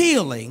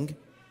feeling,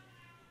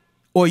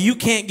 or you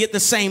can't get the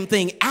same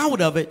thing out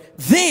of it,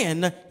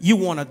 then you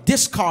want to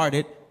discard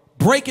it,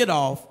 break it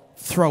off,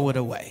 throw it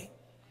away.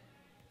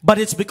 But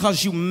it's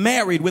because you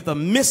married with a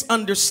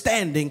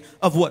misunderstanding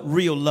of what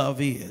real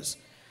love is.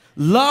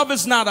 Love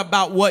is not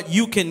about what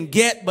you can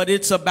get, but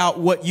it's about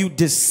what you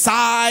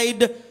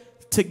decide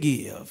to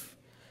give.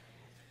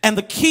 And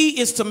the key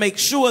is to make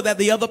sure that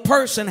the other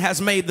person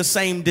has made the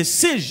same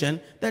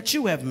decision that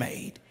you have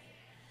made.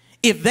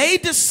 If they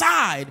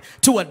decide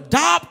to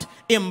adopt,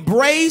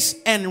 embrace,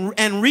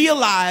 and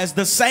realize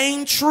the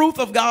same truth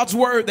of God's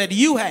word that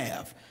you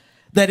have,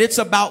 that it's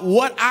about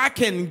what I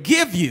can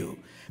give you,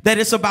 that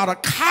it's about a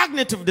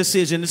cognitive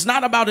decision. It's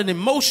not about an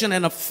emotion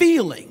and a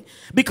feeling,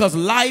 because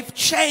life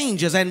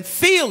changes and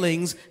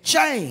feelings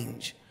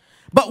change.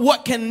 But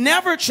what can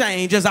never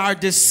change is our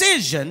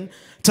decision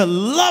to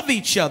love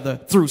each other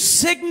through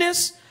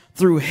sickness,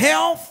 through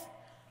health,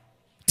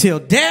 till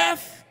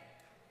death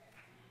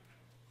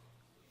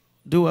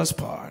do us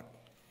part.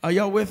 Are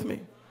y'all with me?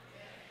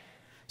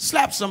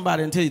 Slap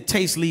somebody until your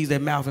taste leaves their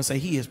mouth and say,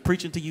 he is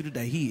preaching to you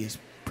today. He is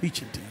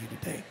preaching to you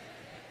today.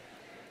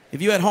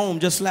 If you're at home,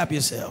 just slap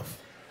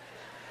yourself.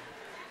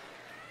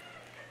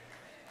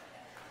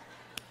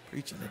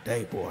 Preaching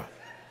today, boy.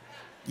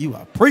 You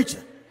are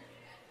preaching.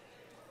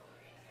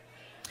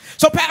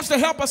 So, Pastor,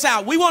 help us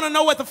out. We want to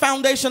know what the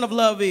foundation of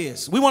love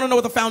is. We want to know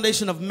what the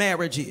foundation of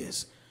marriage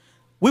is.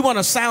 We want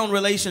a sound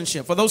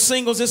relationship. For those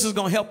singles, this is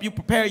going to help you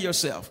prepare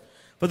yourself.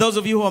 For those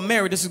of you who are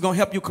married, this is going to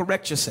help you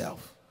correct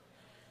yourself.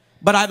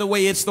 But either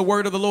way, it's the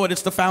word of the Lord.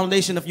 It's the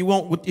foundation. If you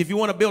want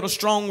to build a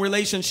strong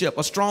relationship,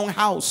 a strong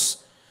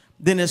house,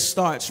 then it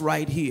starts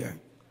right here.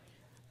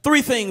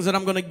 Three things that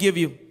I'm going to give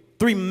you.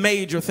 Three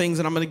major things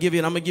that I'm going to give you.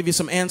 And I'm going to give you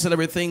some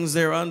ancillary things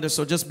there under.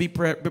 So just be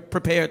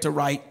prepared to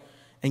write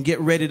and get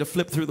ready to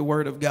flip through the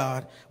word of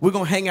God. We're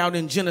going to hang out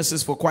in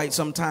Genesis for quite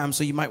some time,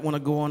 so you might want to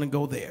go on and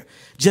go there.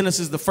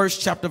 Genesis, the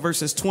first chapter,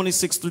 verses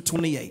 26 through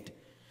 28.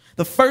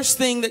 The first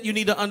thing that you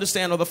need to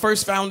understand, or the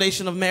first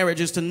foundation of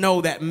marriage, is to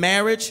know that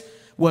marriage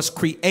was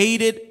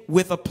created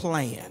with a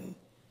plan.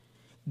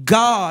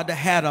 God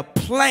had a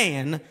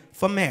plan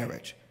for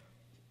marriage.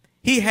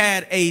 He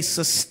had a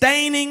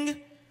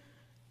sustaining,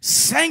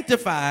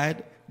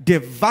 sanctified,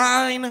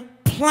 divine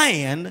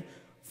plan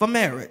for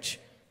marriage.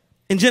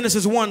 In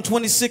Genesis 1,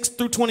 26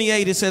 through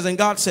 28, it says, and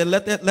God said,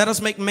 let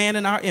us make man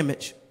in our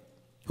image.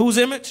 Whose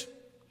image?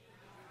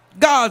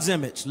 God's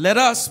image. Let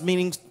us,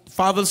 meaning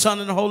Father, Son,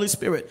 and the Holy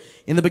Spirit.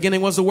 In the beginning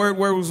was the Word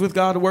was with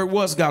God, the Word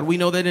was God. We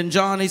know that in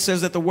John, he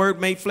says that the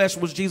Word made flesh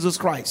was Jesus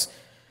Christ.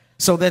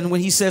 So then when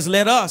he says,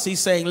 let us,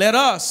 he's saying, let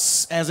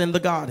us, as in the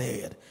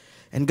Godhead.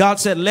 And God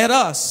said, let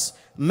us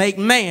make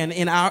man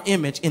in our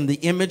image, in the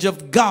image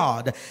of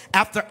God,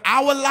 after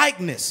our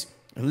likeness.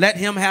 And let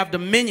him have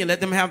dominion.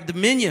 Let them have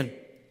dominion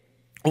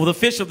over the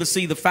fish of the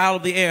sea, the fowl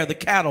of the air, the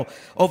cattle,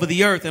 over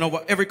the earth, and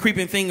over every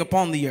creeping thing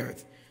upon the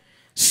earth.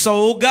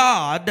 So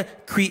God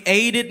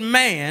created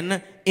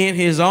man in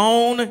his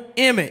own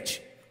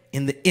image.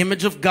 In the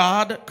image of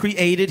God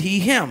created he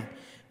him.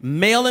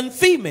 Male and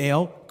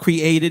female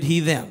created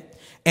he them.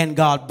 And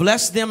God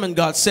blessed them, and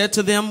God said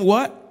to them,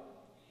 what?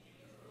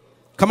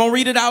 Come on,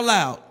 read it out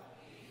loud.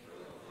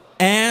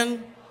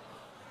 And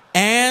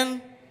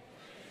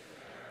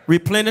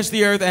replenish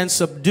the earth and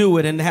subdue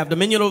it, and have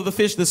dominion over the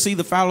fish, the sea,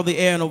 the fowl of the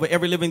air, and over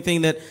every living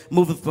thing that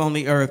moveth upon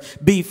the earth.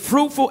 Be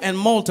fruitful and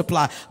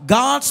multiply.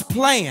 God's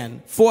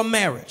plan for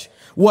marriage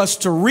was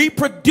to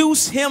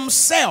reproduce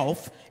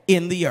himself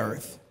in the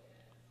earth.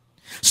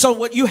 So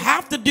what you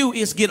have to do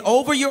is get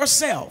over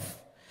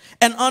yourself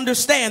and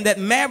understand that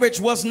marriage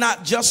was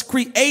not just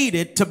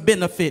created to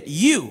benefit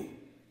you,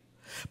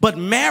 but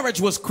marriage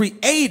was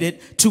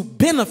created to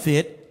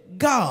benefit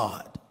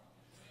God.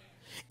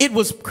 It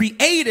was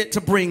created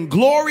to bring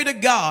glory to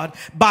God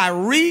by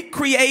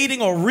recreating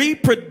or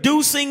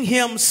reproducing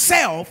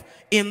himself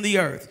in the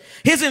earth.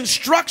 His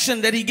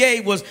instruction that he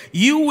gave was,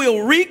 you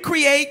will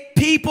recreate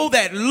people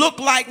that look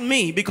like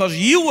me because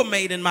you were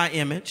made in my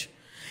image,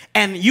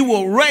 and you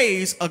will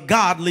raise a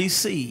godly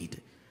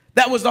seed.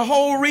 That was the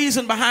whole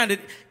reason behind it.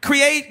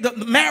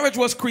 The marriage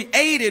was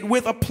created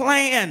with a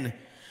plan.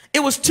 It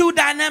was two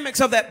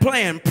dynamics of that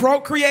plan: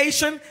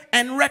 procreation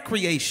and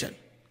recreation.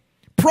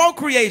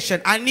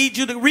 Procreation, I need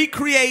you to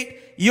recreate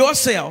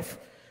yourself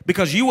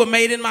because you were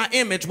made in my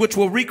image, which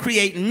will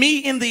recreate me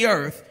in the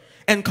earth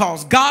and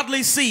cause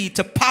godly seed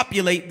to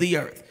populate the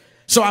earth.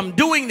 So I'm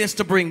doing this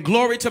to bring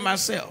glory to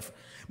myself.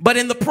 But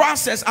in the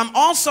process, I'm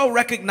also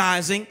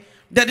recognizing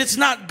that it's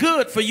not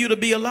good for you to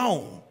be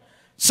alone.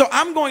 So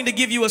I'm going to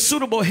give you a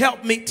suitable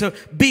helpmeet to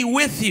be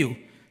with you.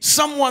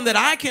 Someone that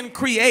I can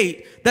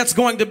create that's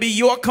going to be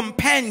your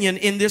companion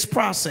in this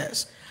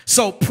process.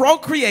 So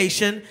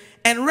procreation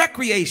and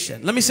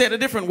recreation. Let me say it a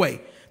different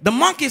way. The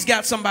monkey's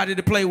got somebody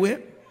to play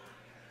with.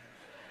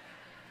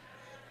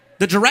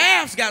 The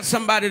giraffe's got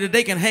somebody that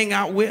they can hang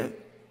out with.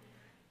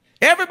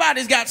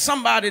 Everybody's got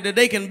somebody that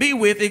they can be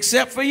with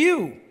except for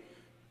you.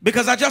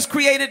 Because I just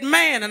created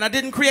man and I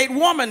didn't create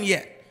woman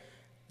yet.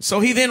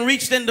 So he then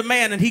reached into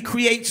man and he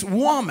creates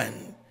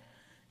woman.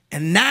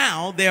 And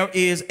now there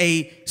is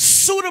a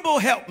suitable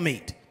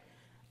helpmeet,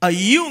 a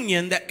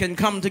union that can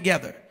come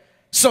together.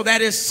 So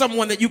that is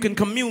someone that you can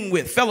commune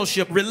with,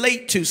 fellowship,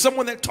 relate to,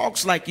 someone that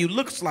talks like you,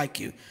 looks like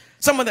you,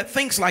 someone that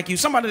thinks like you,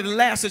 somebody that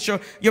laughs at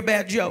your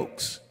bad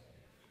jokes,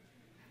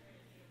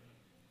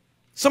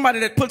 somebody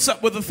that puts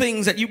up with the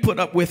things that you put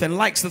up with and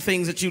likes the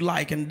things that you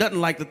like and doesn't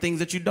like the things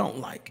that you don't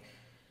like.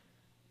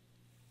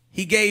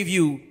 He gave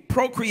you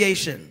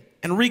procreation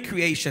and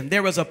recreation.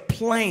 There is a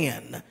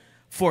plan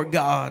for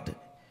God,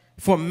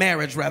 for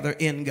marriage rather,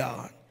 in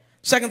God.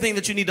 Second thing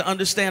that you need to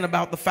understand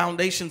about the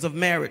foundations of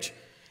marriage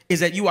is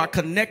that you are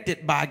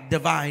connected by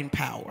divine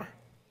power.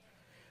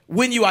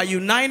 when you are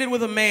united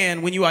with a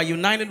man, when you are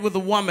united with a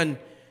woman,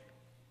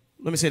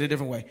 let me say it a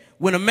different way.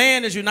 When a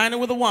man is united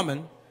with a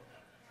woman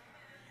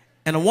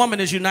and a woman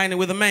is united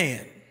with a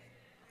man,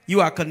 you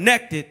are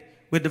connected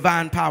with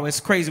divine power. It's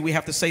crazy we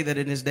have to say that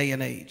in this day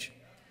and age.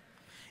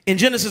 In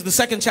Genesis, the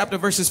 2nd chapter,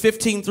 verses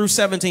 15 through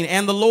 17,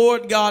 and the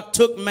Lord God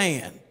took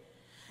man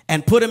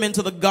and put him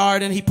into the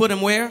garden. He put him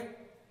where?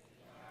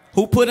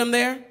 Who put him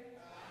there?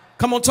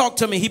 Come on, talk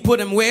to me. He put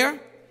him where?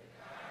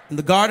 In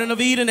the Garden of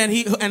Eden.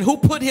 And who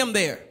put him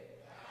there?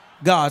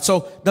 God.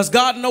 So does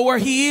God know where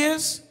he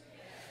is?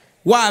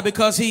 Why?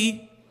 Because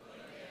he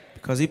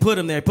put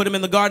him there. He put him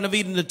in the Garden of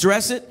Eden to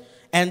dress it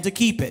and to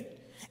keep it.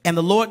 And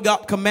the Lord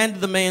God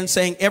commanded the man,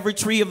 saying, every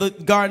tree of the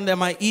garden that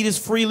might eat is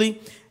freely,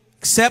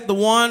 except the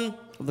one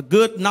of the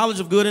good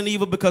knowledge of good and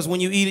evil, because when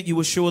you eat it, you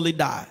will surely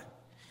die.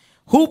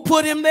 Who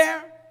put him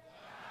there?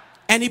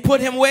 And he put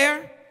him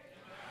where?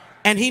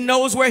 And he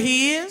knows where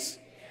he is?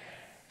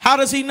 How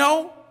does he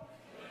know?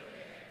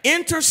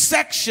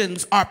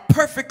 Intersections are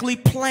perfectly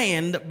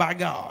planned by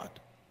God.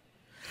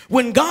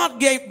 When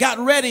God got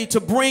ready to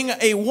bring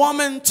a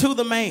woman to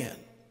the man,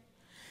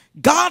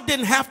 God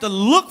didn't have to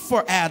look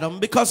for Adam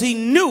because he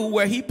knew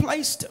where he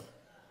placed him.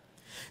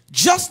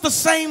 Just the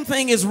same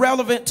thing is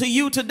relevant to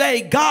you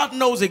today. God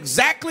knows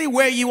exactly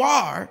where you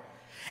are,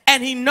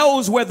 and he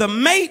knows where the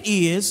mate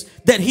is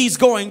that he's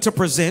going to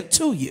present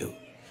to you.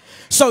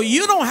 So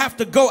you don't have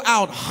to go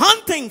out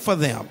hunting for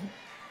them.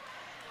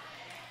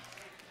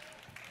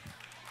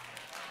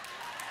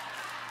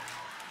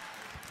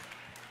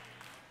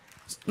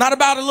 It's not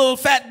about a little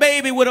fat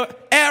baby with an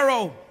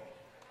arrow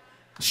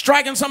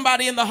striking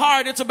somebody in the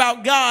heart. It's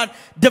about God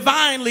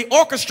divinely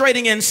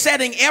orchestrating and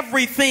setting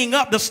everything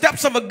up. The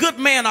steps of a good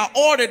man are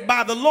ordered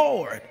by the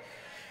Lord.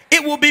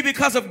 It will be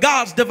because of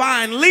God's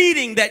divine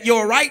leading that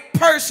your right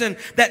person,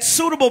 that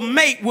suitable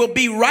mate, will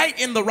be right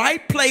in the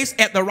right place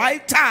at the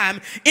right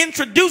time,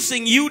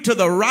 introducing you to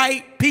the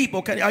right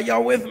people. Are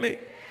y'all with me?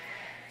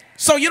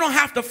 So you don't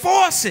have to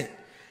force it.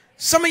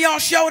 Some of y'all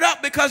showed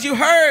up because you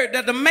heard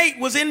that the mate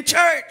was in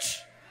church.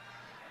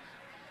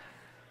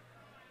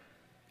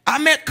 I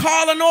met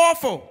Carla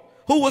Norful,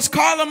 who was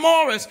Carla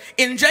Morris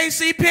in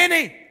J.C.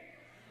 Penney.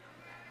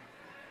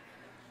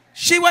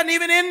 She wasn't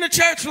even in the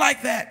church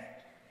like that.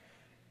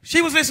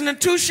 She was listening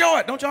Too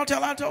Short. Don't y'all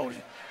tell I told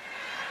you.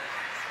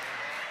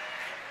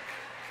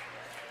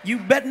 You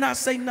better not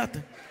say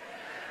nothing.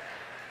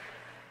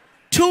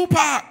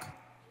 Tupac.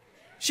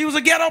 She was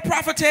a ghetto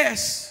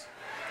prophetess.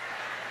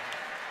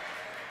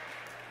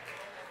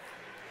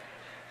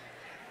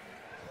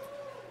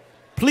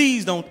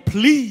 Please don't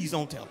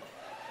tell her.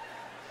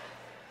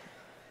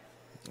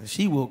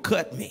 She will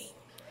cut me.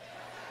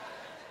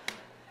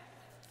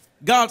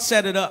 God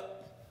set it up.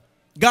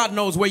 God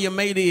knows where your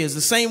mate is.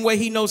 The same way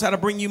he knows how to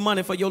bring you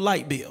money for your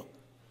light bill.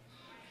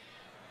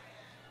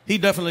 He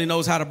definitely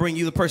knows how to bring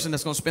you the person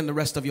that's going to spend the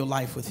rest of your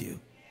life with you.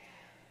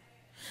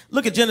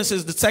 Look at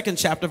Genesis, the 2nd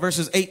chapter,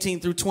 verses 18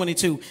 through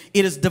 22.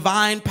 It is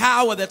divine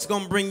power that's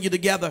going to bring you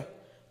together.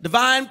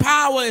 Divine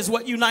power is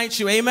what unites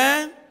you.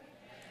 Amen?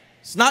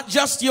 It's not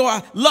just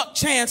your luck,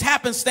 chance,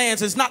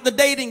 happenstance. It's not the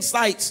dating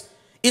sites.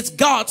 It's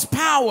God's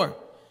power.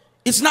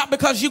 It's not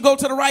because you go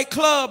to the right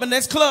club and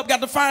this club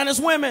got the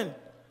finest women.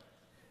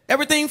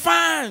 Everything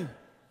fine.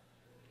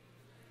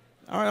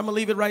 All right, I'm going to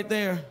leave it right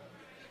there.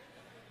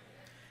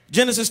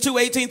 Genesis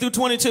 2:18 through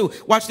 22.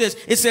 Watch this.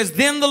 It says,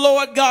 then the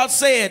Lord God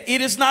said,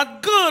 it is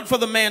not good for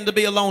the man to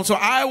be alone, so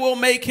I will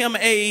make him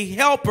a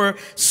helper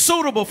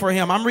suitable for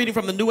him. I'm reading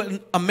from the New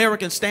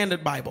American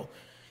Standard Bible.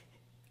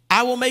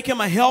 I will make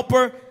him a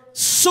helper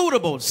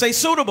suitable. Say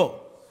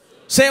suitable.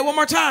 Say it one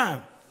more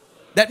time.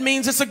 That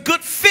means it's a good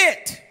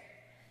fit,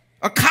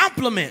 a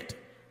complement,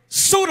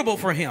 suitable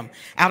for him.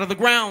 Out of the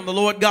ground, the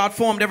Lord God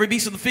formed every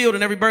beast of the field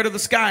and every bird of the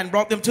sky and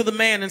brought them to the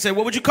man and said,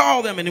 what would you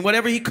call them? And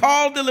whatever he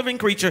called the living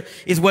creature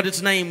is what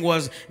its name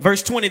was.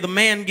 Verse 20, the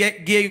man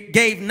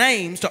gave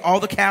names to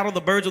all the cattle,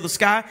 the birds of the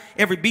sky,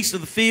 every beast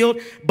of the field.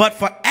 But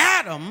for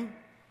Adam,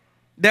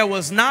 there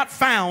was not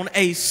found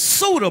a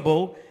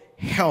suitable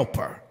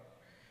helper.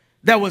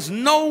 There was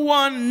no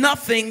one,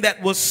 nothing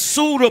that was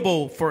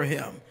suitable for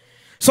him.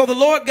 So the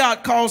Lord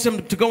God calls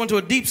him to go into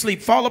a deep sleep,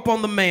 to fall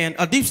upon the man.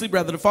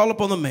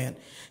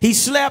 He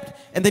slept,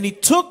 and then he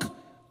took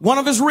one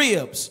of his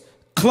ribs,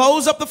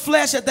 closed up the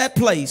flesh at that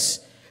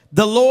place.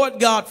 The Lord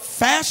God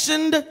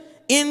fashioned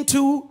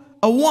into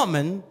a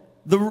woman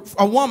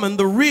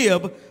the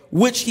rib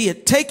which he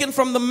had taken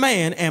from the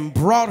man and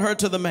brought her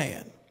to the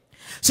man.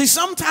 See,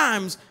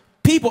 sometimes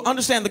people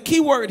understand the key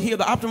word here,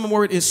 the optimum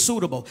word is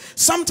suitable.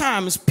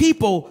 Sometimes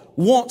people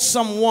want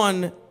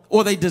someone,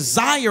 or they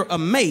desire a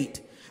mate,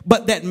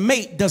 but that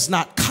mate does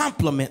not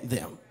complement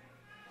them.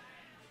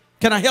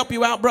 Can I help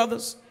you out,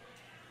 brothers?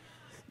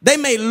 They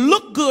may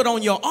look good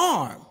on your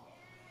arm,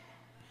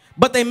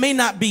 but they may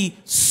not be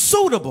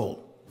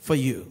suitable for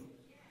you.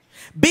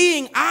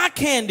 Being eye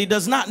candy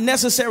does not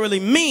necessarily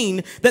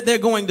mean that they're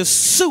going to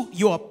suit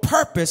your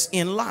purpose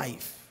in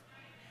life.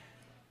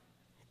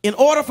 In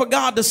order for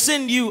God to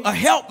send you a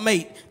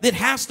helpmate, it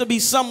has to be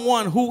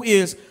someone who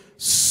is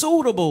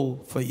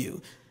suitable for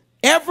you.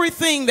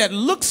 Everything that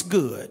looks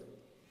good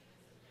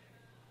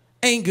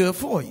ain't good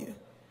for you.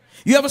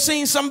 You ever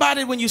seen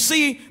somebody, when you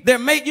see their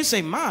mate, you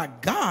say, my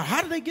God,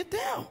 how did they get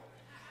down?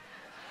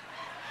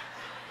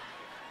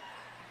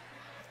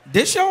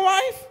 This your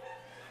wife?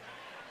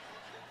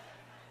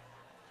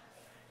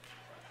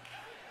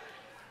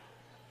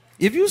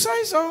 If you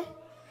say so.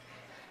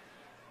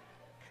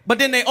 But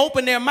then they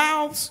open their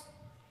mouths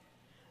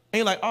and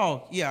you're like,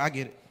 oh, yeah, I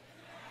get it.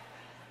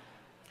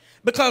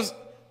 Because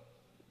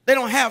they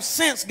don't have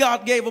sense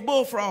God gave a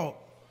bullfrog.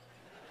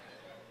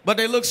 But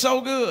they look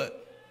so good.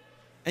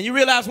 And you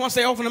realize once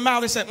they open the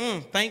mouth, they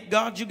say, thank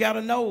God you got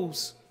a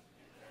nose.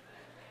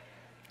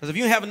 Because if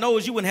you didn't have a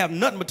nose, you wouldn't have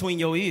nothing between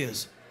your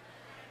ears.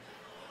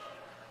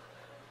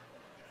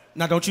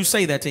 Now, don't you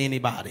say that to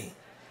anybody.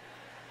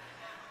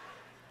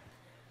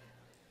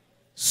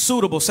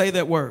 Suitable, say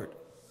that word.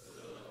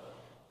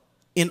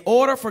 In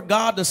order for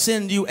God to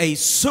send you a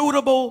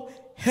suitable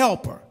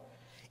helper,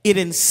 it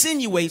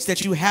insinuates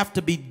that you have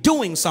to be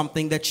doing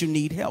something that you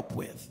need help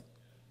with.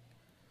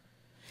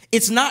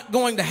 It's not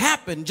going to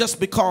happen just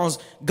because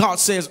God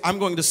says, I'm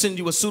going to send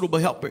you a suitable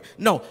helper.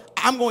 No,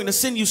 I'm going to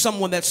send you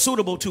someone that's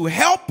suitable to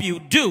help you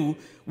do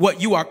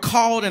what you are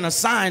called and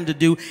assigned to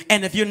do.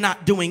 And if you're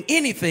not doing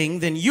anything,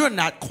 then you're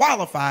not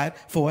qualified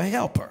for a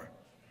helper.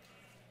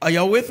 Are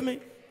y'all with me?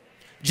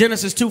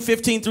 Genesis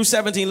 2:15 through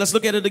 17. Let's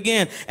look at it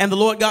again. And the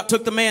Lord God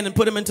took the man and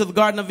put him into the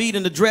Garden of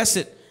Eden to dress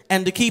it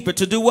and to keep it.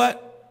 To do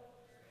what?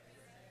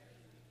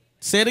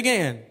 Say it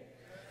again.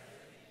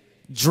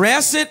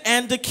 Dress it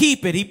and to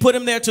keep it. He put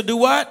him there to do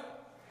what?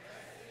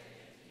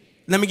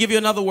 Let me give you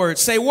another word.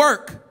 Say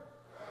work.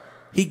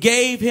 He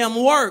gave him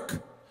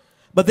work.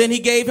 But then he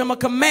gave him a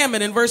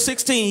commandment in verse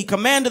 16. He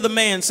commanded the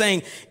man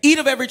saying, eat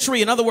of every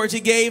tree. In other words, he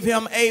gave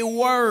him a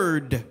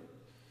word.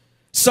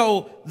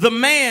 So the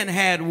man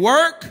had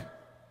work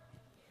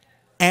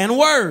and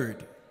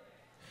word.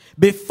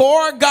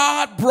 Before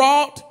God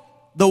brought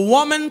the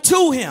woman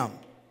to him,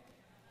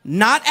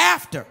 not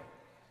after.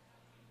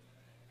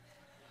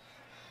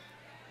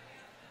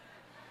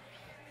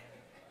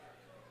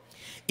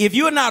 If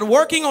you're not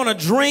working on a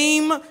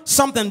dream,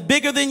 something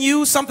bigger than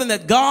you, something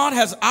that God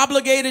has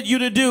obligated you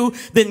to do,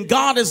 then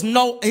God is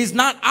he's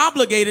not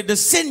obligated to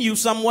send you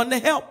someone to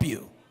help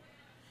you.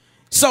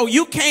 So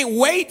you can't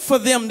wait for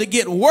them to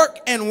get work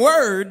and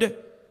word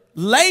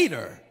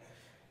later.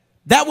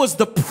 That was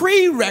the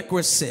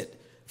prerequisite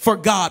for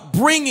God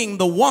bringing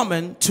the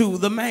woman to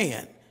the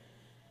man.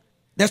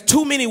 There's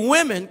too many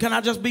women. Can I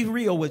just be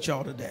real with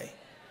y'all today?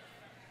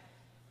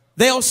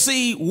 They'll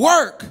see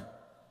work,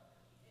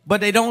 but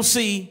they don't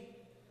see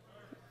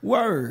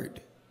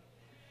word.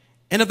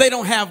 And if they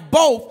don't have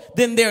both,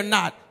 then they're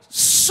not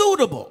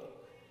suitable.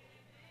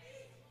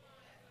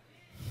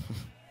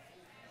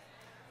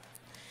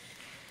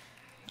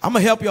 I'm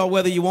going to help y'all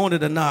whether you want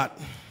it or not.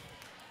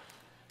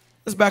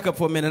 Let's back up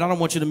for a minute. I don't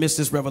want you to miss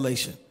this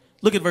revelation.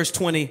 Look at verse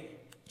 20,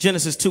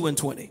 Genesis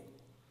 2:20.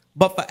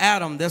 But for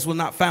Adam, there was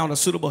not found a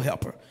suitable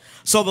helper.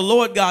 So the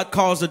Lord God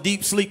caused a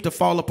deep sleep to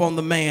fall upon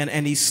the man,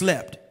 and he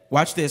slept.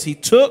 Watch this. He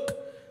took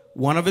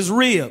one of his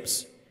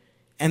ribs,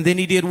 and then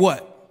he did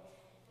what?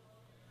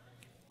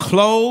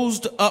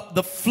 Closed up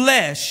the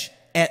flesh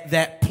at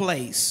that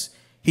place.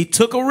 He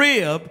took a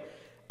rib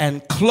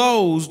and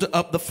closed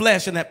up the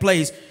flesh in that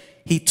place.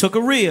 He took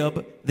a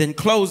rib, then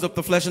closed up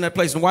the flesh in that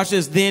place. And watch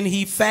this. Then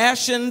he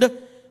fashioned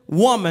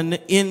woman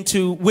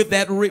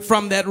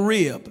from that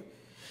rib.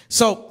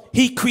 So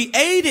he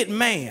created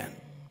man,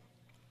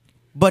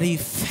 but he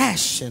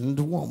fashioned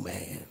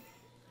woman.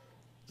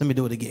 Let me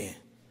do it again.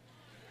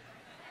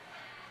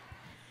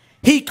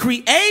 He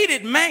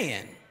created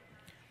man,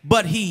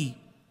 but he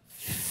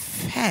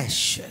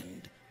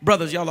fashioned.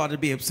 Brothers, y'all ought to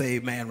be able to say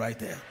amen right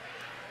there.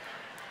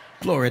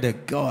 Glory to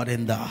God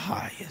in the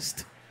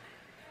highest.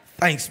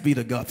 Thanks be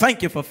to God.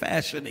 Thank you for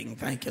fashioning.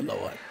 Thank you,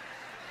 Lord.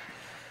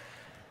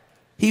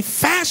 He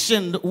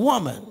fashioned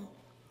woman,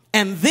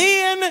 and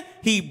then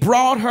he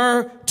brought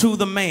her to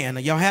the man.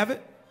 Y'all have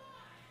it?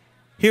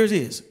 Here it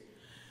is.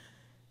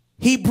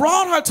 He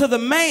brought her to the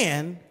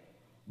man,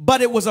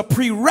 but it was a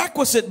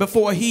prerequisite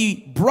before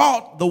he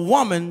brought the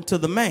woman to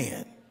the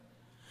man.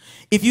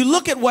 If you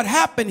look at what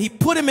happened, he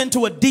put him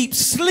into a deep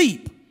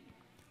sleep,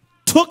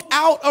 took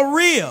out a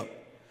rib.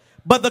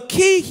 But the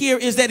key here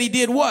is that he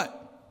did what?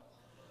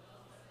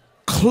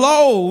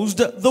 Closed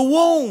the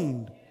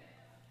wound.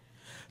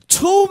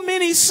 Too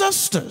many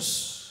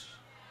sisters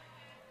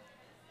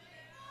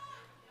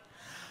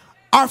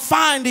are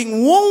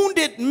finding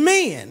wounded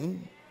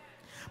men,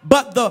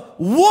 but the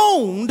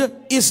wound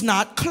is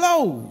not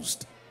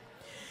closed.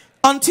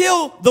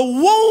 Until the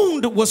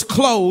wound was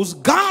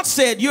closed, God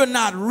said, you're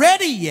not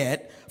ready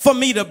yet for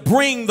me to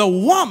bring the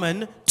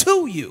woman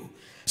to you.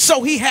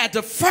 So he had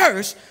to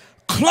first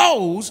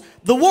close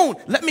the wound.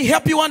 Let me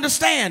help you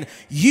understand.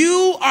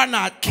 You are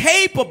not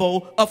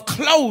capable of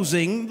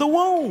closing the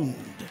wound.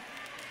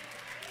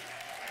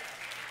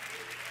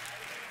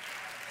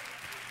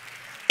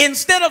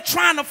 Instead of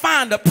trying to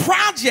find a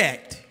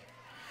project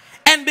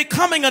and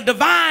becoming a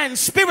divine,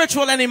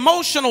 spiritual, and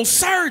emotional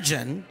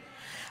surgeon,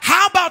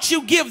 How about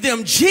you give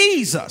them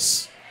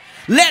Jesus?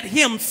 Let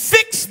him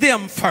fix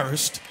them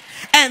first,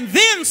 and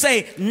then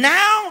say,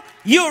 now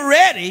you're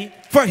ready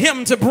for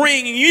him to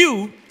bring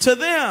you to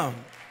them.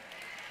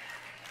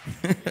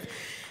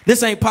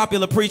 This ain't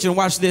popular preaching.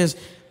 Watch this.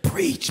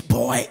 Preach,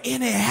 boy,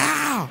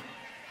 anyhow.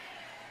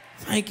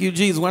 Thank you,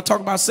 Jesus. When I talk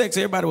about sex,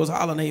 everybody was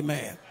hollering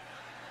amen.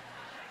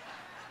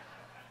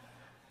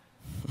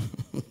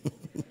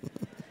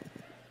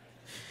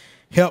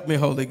 Help me,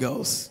 Holy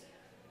Ghost.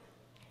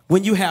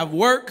 When you have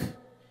work,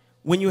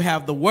 when you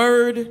have the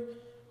word,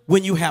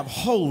 when you have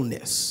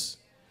wholeness,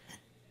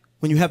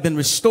 when you have been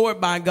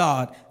restored by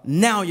God,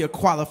 now you're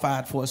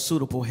qualified for a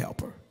suitable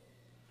helper.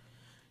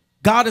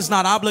 God is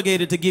not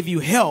obligated to give you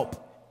help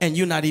and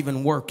you're not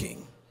even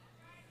working.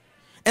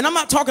 And I'm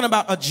not talking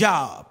about a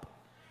job.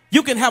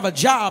 You can have a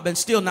job and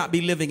still not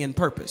be living in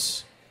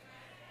purpose.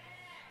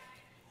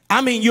 I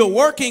mean, you're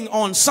working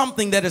on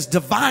something that is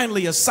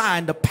divinely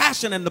assigned. The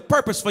passion and the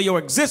purpose for your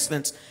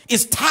existence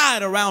is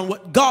tied around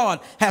what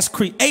God has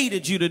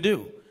created you to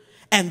do.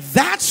 And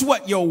that's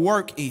what your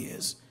work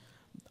is.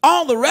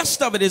 All the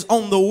rest of it is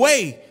on the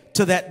way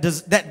to that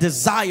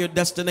desired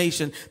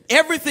destination.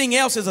 Everything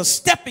else is a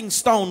stepping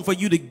stone for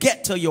you to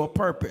get to your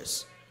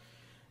purpose.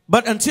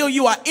 But until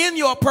you are in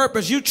your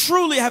purpose, you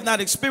truly have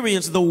not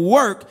experienced the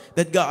work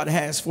that God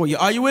has for you.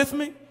 Are you with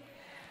me?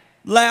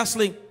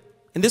 Lastly,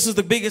 and this is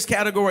the biggest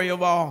category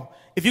of all,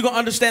 if you're going to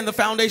understand the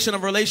foundation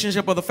of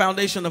relationship or the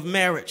foundation of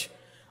marriage,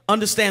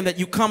 understand that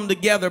you come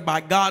together by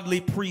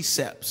godly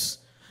precepts.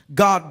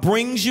 God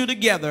brings you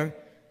together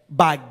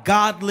by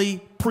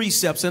godly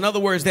precepts. In other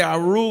words, there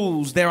are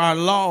rules, there are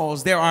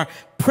laws, there are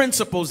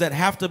principles that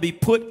have to be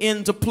put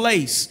into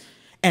place.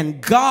 And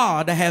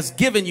God has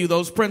given you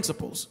those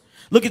principles.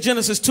 Look at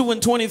Genesis 2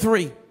 and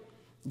 23.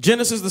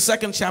 Genesis, the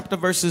second chapter,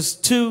 Genesis,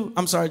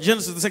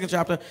 the second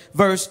chapter,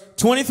 verse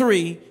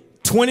 23,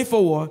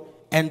 24,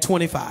 and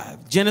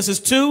 25. Genesis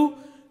 2,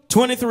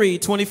 23,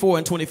 24,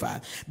 and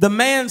 25. The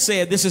man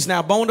said, this is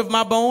now bone of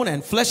my bone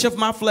and flesh of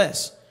my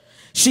flesh.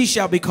 She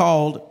shall be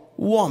called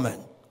woman,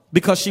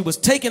 because she was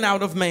taken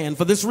out of man.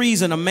 For this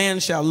reason, a man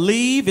shall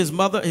leave his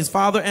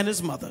father and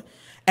his mother,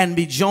 and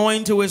be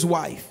joined to his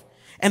wife,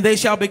 and they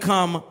shall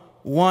become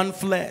one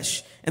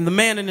flesh. And the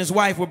man and his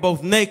wife were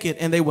both naked,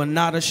 and they were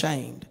not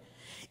ashamed.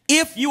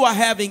 If you are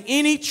having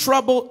any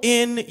trouble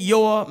in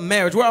your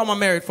marriage, where are my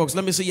married folks?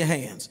 Let me see your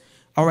hands.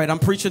 All right, I'm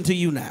preaching to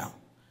you now.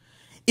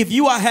 If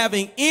you are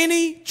having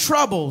any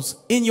troubles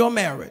in your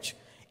marriage,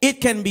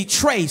 it can be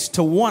traced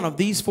to one of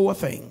these four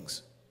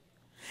things.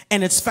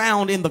 And it's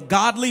found in the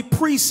godly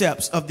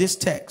precepts of this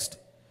text.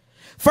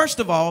 First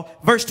of all,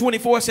 verse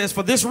 24 says,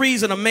 for this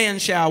reason a man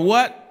shall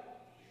what?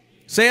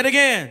 Say it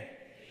again.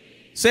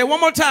 Say it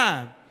one more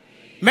time.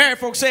 Married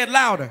folks, say it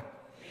louder.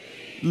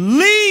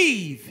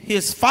 Leave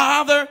his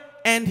father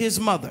and his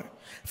mother.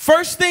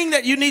 First thing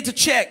that you need to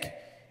check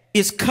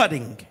is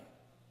cutting.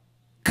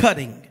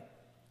 Cutting.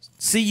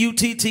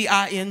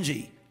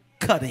 C-U-T-T-I-N-G.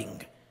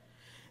 Cutting.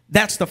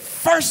 That's the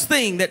first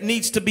thing that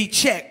needs to be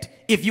checked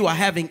if you are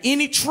having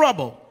any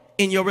trouble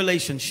in your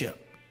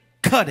relationship.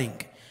 Cutting.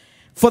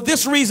 For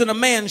this reason a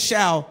man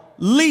shall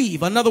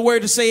leave. Another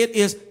word to say it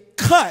is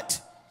cut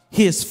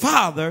his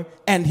father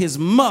and his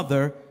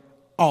mother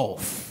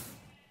off.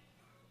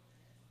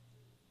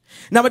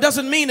 Now, it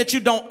doesn't mean that you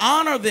don't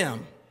honor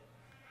them,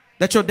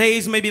 that your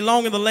days may be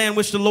long in the land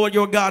which the Lord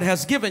your God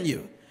has given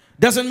you.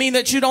 Doesn't mean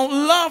that you don't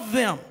love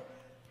them.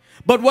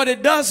 But what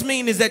it does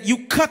mean is that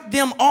you cut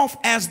them off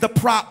as the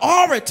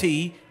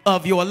priority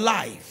of your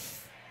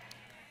life.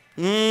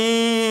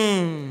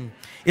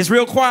 It's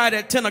real quiet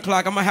at 10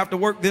 o'clock. I'm going to have to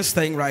work this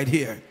thing right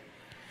here.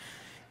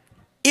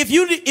 If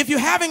you're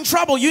having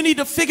trouble, you need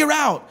to figure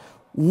out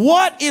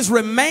what is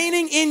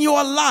remaining in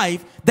your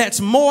life that's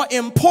more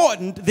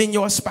important than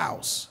your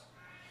spouse.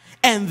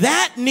 And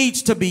that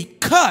needs to be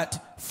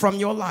cut from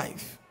your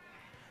life.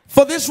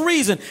 For this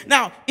reason,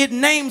 now it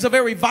names a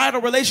very vital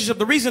relationship.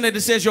 The reason that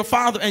it says your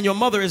father and your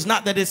mother is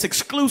not that it's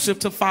exclusive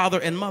to father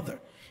and mother,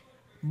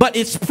 but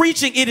it's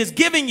preaching, it is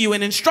giving you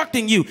and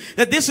instructing you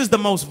that this is the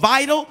most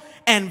vital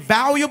and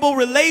valuable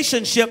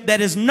relationship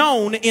that is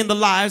known in the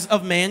lives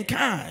of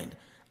mankind.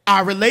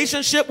 Our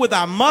relationship with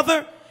our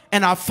mother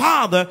and our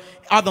father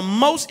are the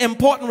most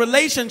important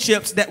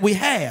relationships that we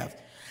have.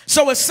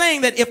 So it's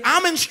saying that if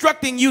I'm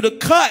instructing you to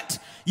cut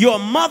your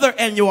mother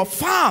and your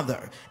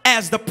father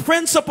as the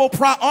principal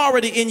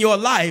priority in your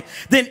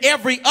life, then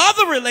every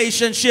other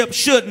relationship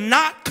should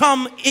not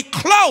come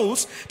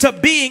close to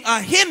being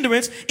a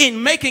hindrance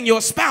in making your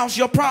spouse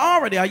your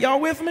priority. Are y'all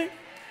with me?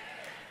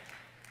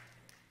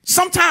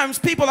 Sometimes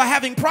people are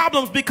having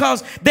problems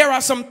because there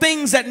are some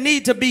things that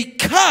need to be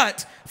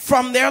cut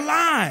from their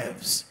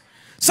lives.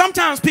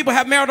 Sometimes people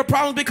have marital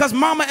problems because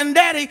mama and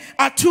daddy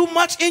are too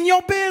much in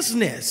your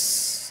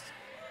business.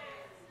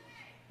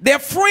 Their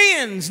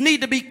friends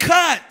need to be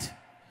cut.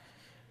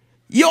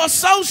 Your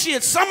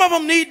associates, some of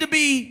them need to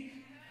be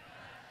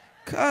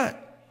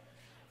cut.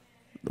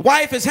 The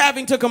wife is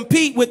having to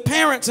compete with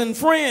parents and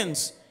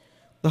friends.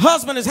 The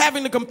husband is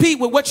having to compete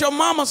with what your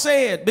mama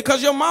said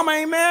because your mama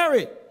ain't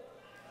married.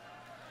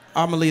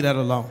 I'm going to leave that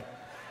alone.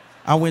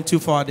 I went too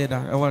far, didn't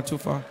I? I went too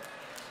far.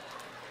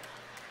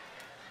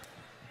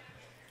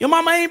 Your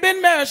mama ain't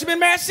been married. She been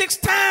married 6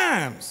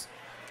 times.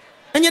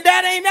 And your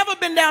dad ain't never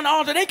been down the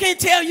altar. They can't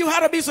tell you how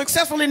to be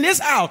successful in this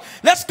house.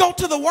 Let's go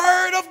to the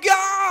Word of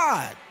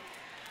God.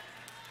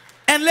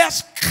 And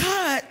let's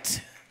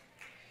cut.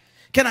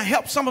 Can I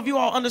help some of you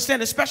all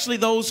understand, especially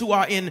those who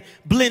are in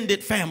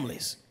blended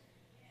families?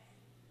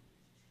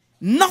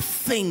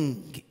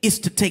 Nothing is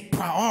to take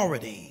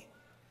priority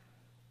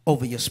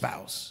over your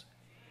spouse.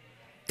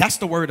 That's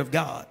the Word of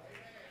God.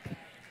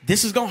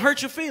 This is going to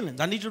hurt your feelings.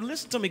 I need you to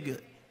listen to me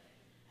good.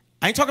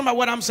 I ain't talking about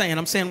what I'm saying.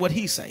 I'm saying what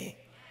he's saying.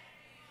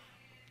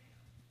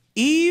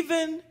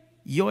 Even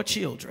your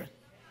children.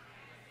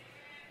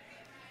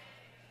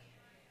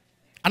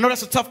 I know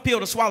that's a tough pill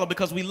to swallow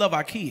because we love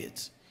our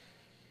kids.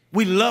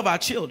 We love our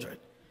children.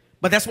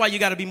 But that's why you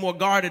got to be more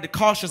guarded and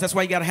cautious. That's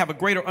why you got to have a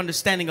greater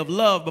understanding of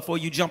love before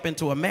you jump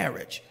into a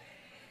marriage.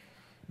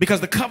 Because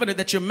the covenant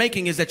that you're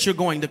making is that you're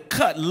going to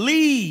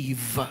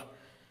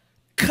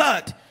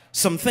cut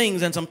some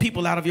things and some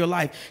people out of your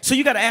life. So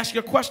you got to ask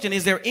your question,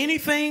 is there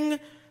anything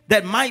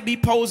that might be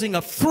posing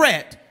a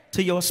threat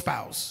to your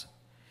spouse?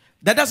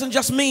 That doesn't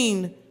just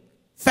mean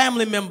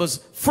family members,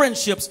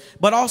 friendships,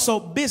 but also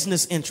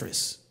business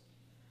interests,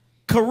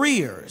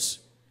 careers.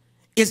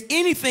 Is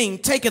anything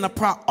taking a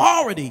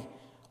priority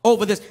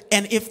over this?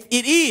 And if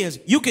it is,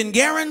 you can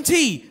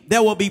guarantee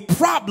there will be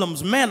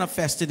problems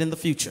manifested in the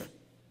future.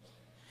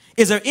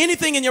 Is there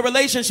anything in your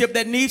relationship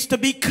that needs to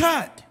be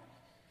cut?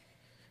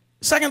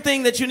 Second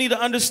thing that you need to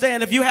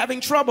understand, if you're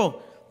having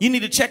trouble, you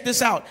need to check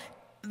this out.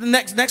 The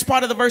next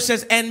part of the verse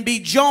says, and be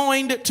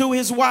joined to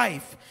his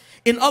wife.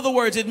 In other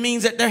words, it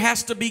means that there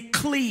has to be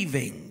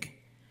cleaving.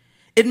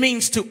 It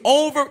means to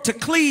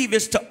cleave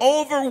is to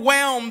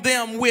overwhelm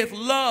them with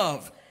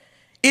love.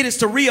 It is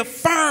to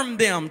reaffirm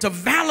them, to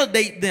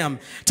validate them,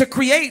 to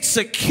create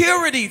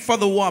security for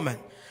the woman,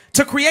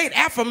 to create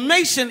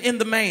affirmation in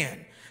the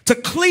man. To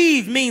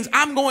cleave means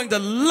I'm going to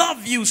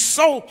love you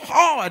so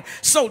hard,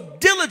 so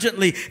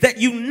diligently that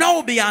you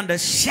know beyond a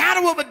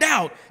shadow of a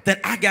doubt that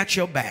I got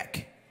your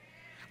back,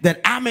 that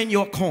I'm in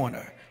your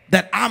corner,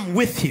 that I'm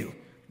with you,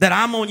 that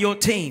I'm on your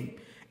team.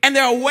 And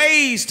there are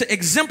ways to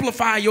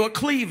exemplify your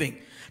cleaving,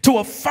 to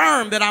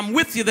affirm that I'm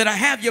with you, that I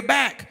have your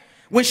back.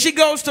 When she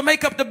goes to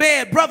make up the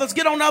bed, brothers,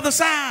 get on the other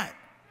side.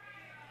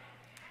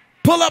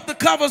 Pull up the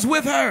covers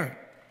with her.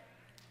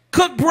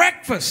 Cook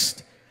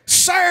breakfast.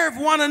 Serve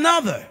one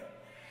another.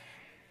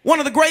 One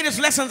of the greatest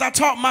lessons I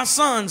taught my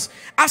sons,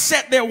 I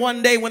sat there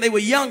one day when they were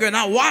younger and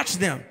I watched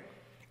them.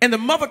 And the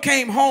mother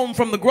came home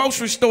from the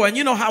grocery store. And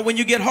you know how when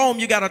you get home,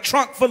 you got a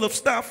trunk full of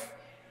stuff.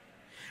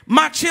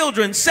 My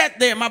children sat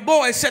there, my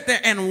boys sat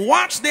there and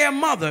watched their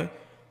mother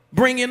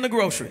bring in the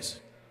groceries.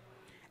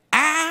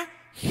 I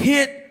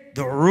hit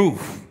the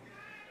roof.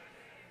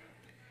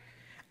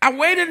 I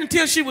waited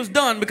until she was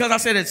done because I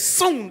said, as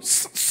soon,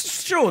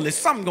 surely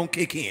something gonna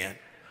kick in.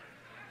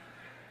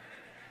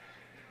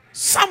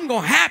 Something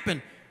gonna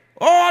happen.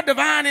 Oh,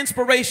 divine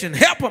inspiration.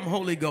 Help them,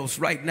 Holy Ghost,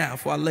 right now,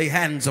 for I lay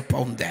hands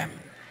upon them.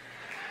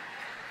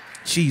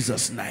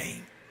 Jesus'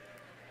 name.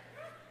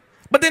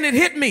 But then it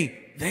hit me.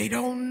 They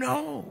don't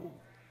know.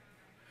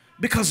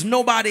 Because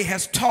nobody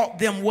has taught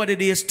them what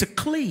it is to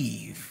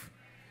cleave.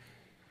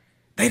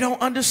 They don't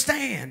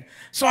understand.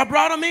 So I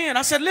brought them in.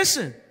 I said,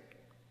 listen,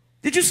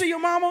 did you see your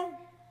mama?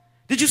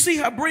 Did you see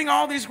her bring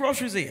all these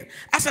groceries in?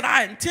 I said,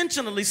 I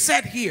intentionally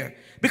sat here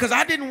because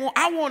I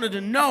wanted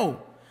to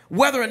know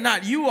whether or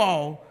not you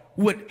all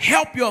would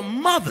help your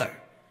mother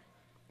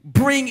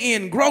bring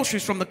in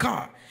groceries from the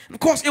car. And of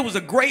course, it was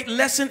a great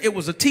lesson. It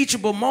was a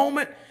teachable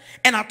moment.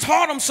 And I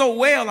taught them so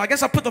well, I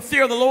guess I put the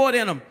fear of the Lord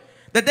in them,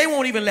 that they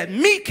won't even let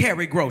me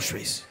carry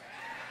groceries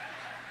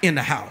in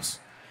the house.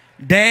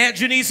 Dad,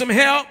 you need some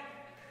help?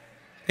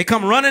 They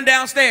come running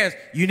downstairs.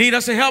 You need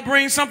us to help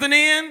bring something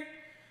in?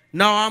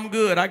 No, I'm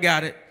good. I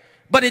got it.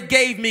 But it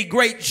gave me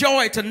great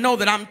joy to know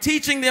that I'm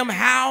teaching them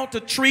how to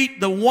treat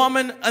the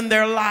woman in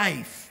their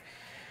life.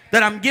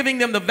 That I'm giving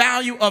them the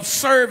value of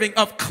serving,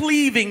 of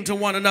cleaving to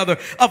one another,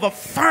 of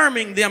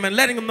affirming them and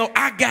letting them know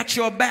I got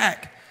your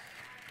back.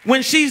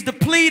 When she's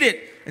depleted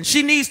and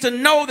she needs to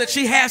know that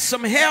she has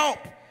some help.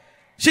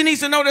 She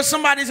needs to know that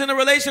somebody's in a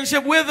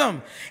relationship with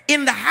them.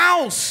 In the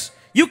house,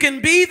 you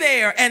can be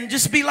there and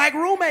just be like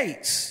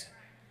roommates.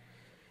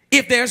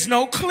 If there's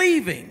no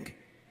cleaving,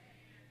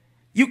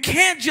 you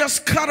can't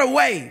just cut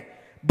away,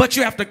 but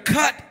you have to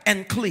cut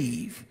and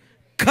cleave.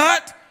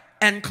 Cut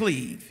and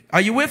cleave.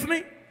 Are you with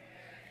me?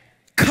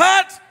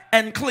 Cut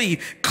and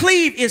cleave.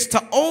 Cleave is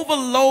to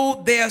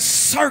overload their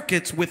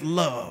circuits with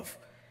love.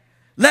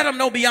 Let them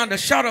know beyond a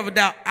shadow of a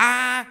doubt,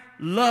 I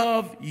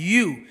love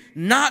you.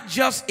 Not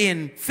just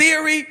in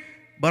theory,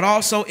 but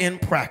also in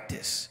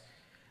practice.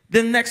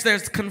 Then next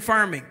there's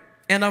confirming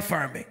and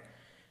affirming.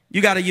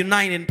 You got to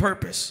unite in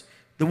purpose.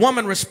 The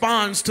woman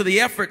responds to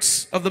the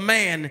efforts of the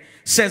man,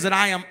 says that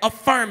I am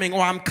affirming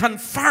or I'm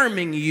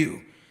confirming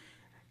you.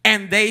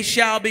 And they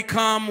shall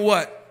become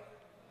what?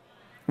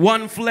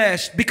 One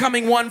flesh.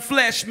 Becoming one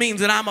flesh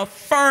means that I'm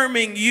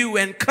affirming you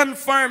and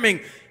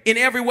confirming in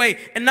every way.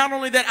 And not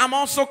only that, I'm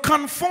also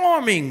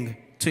conforming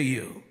to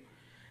you.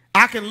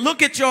 I can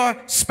look at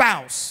your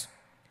spouse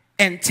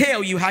and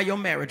tell you how your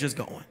marriage is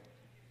going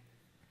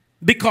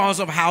because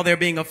of how they're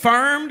being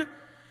affirmed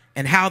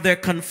and how they're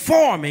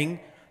conforming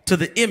to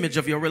the image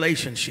of your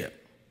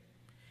relationship.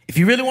 If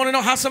you really want to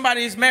know how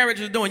somebody's marriage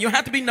is doing, you don't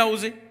have to be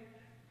nosy.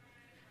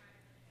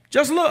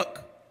 Just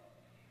look.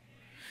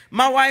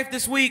 My wife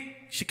this week,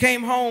 she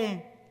came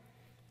home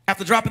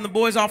after dropping the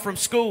boys off from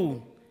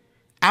school.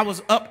 I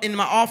was up in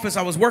my office.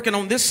 I was working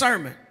on this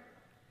sermon.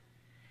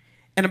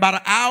 And about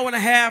an hour and a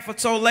half or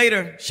so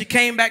later, she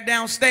came back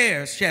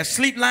downstairs. She had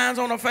sleep lines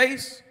on her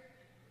face.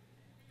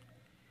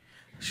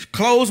 Her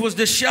clothes was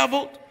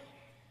disheveled.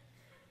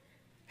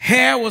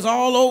 Hair was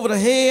all over the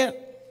head.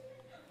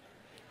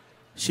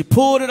 She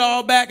pulled it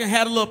all back and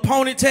had a little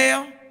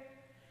ponytail.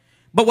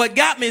 But what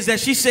got me is that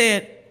she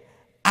said,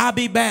 "I'll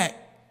be back."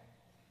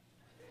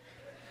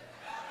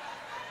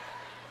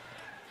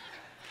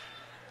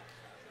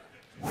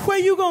 Where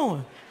you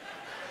going?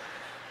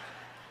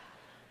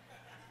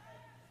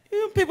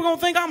 You people gonna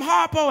think I'm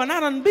Harpo and I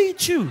done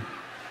beat you.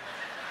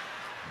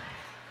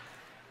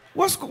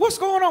 What's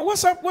going on?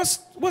 What's up?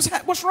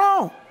 What's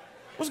wrong?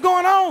 What's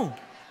going on?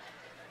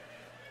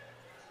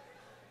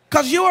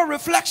 Because you're a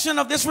reflection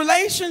of this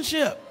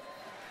relationship.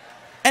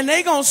 And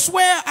they gonna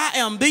swear I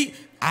am beat.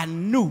 I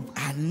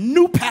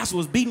knew Pastor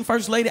was beating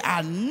First Lady.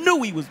 I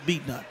knew he was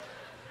beating her.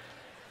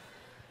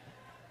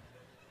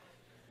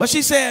 But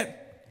she said,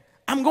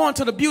 "I'm going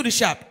to the beauty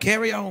shop."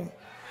 Carry on.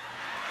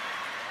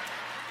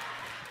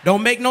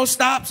 Don't make no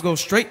stops. Go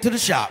straight to the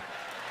shop.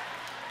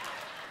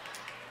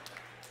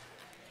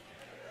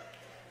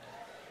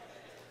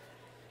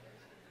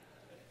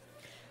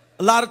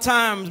 A lot of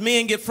times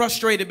men get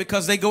frustrated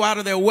because they go out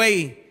of their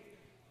way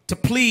to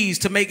please,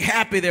 to make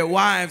happy their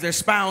wives, their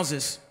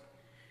spouses.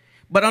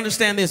 But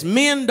understand this,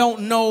 men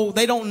don't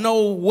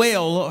know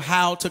well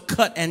how to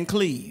cut and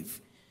cleave.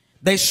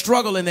 They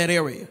struggle in that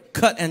area,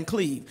 cut and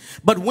cleave.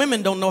 But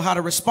women don't know how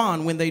to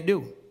respond when they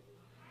do.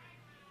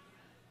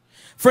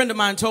 A friend of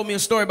mine told me a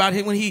story about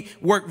him when he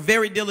worked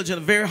very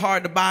diligent, very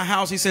hard to buy a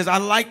house. He says,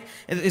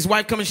 his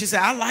wife come in, she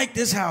said, "I like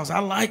this house. I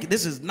like it.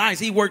 This is nice."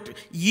 He worked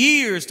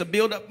years to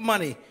build up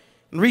money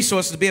and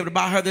resources to be able to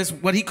buy her this,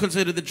 what he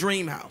considered the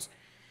dream house.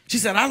 She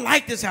said, "I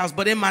like this house,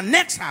 but in my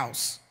next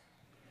house,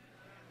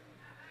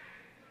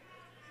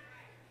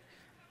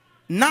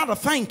 not a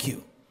thank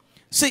you."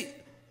 See,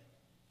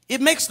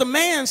 it makes the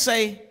man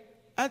say,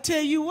 "I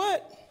tell you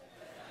what,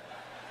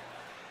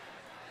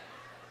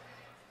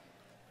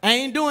 I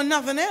ain't doing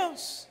nothing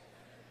else."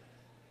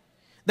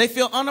 They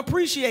feel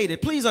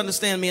unappreciated. Please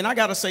understand me, and I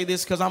got to say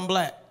this because I'm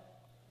black.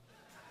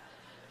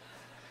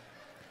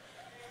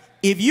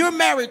 If you're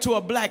married to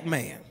a black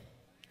man,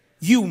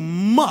 you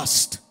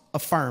must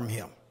affirm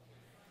him.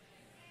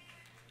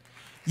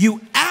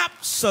 You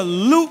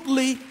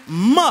absolutely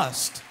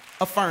must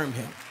affirm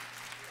him.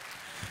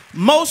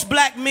 Most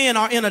black men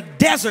are in a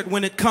desert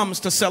when it comes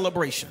to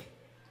celebration.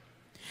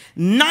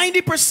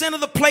 90%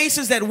 of the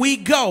places that we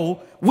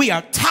go, we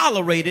are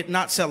tolerated,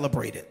 not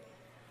celebrated.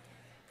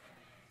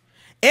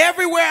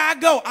 Everywhere I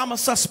go, I'm a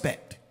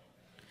suspect.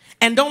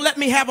 And don't let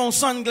me have on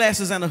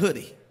sunglasses and a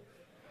hoodie.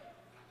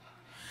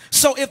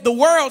 So if the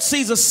world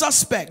sees a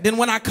suspect, then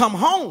when I come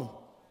home,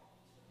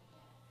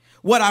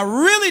 what I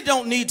really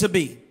don't need to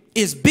be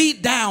is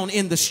beat down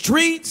in the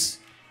streets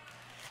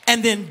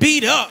and then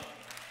beat up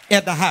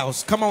at the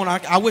house. Come on,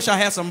 I wish I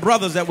had some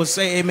brothers that would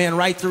say amen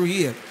right through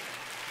here.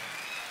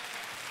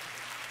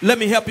 Let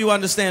me help you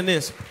understand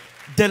this.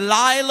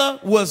 Delilah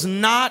was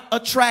not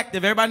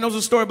attractive. Everybody knows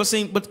the story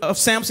of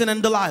Samson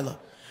and Delilah.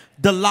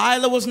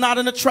 Delilah was not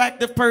an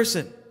attractive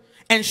person.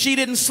 And she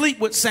didn't sleep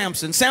with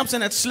Samson.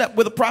 Samson had slept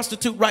with a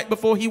prostitute right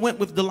before he went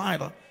with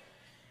Delilah.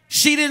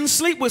 She didn't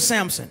sleep with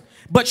Samson.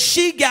 But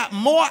she got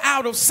more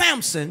out of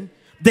Samson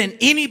than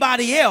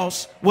anybody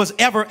else was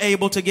ever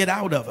able to get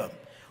out of him.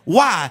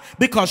 Why?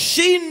 Because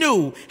she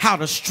knew how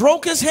to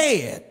stroke his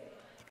head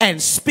and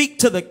speak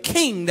to the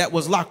king that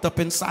was locked up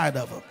inside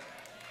of him.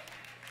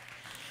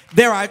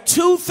 There are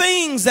two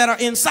things that are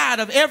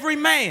inside of every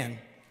man.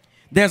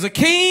 There's a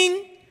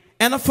king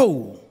and a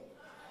fool.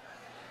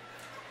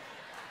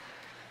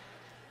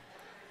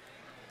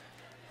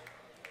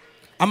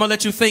 I'm going to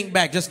let you think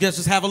back.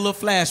 Just have a little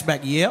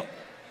flashback. Yep.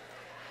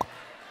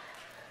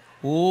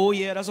 Oh,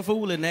 yeah, there's a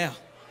fool in there.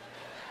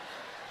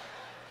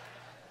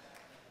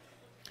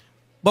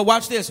 But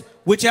watch this.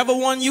 Whichever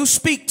one you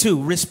speak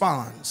to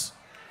responds.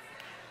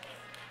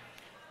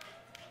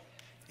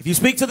 If you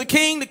speak to the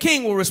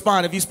king will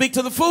respond. If you speak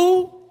to the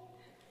fool,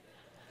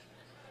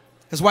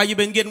 that's why you've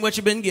been getting what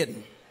you've been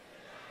getting.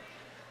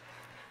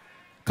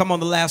 Come on,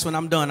 the last one.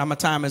 I'm done. My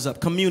time is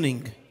up.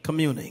 Communing.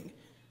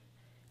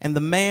 And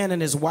the man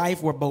and his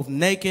wife were both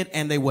naked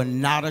and they were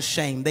not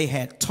ashamed. They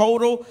had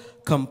total,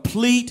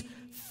 complete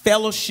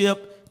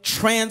fellowship,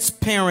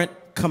 transparent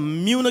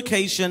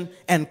communication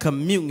and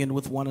communion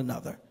with one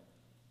another.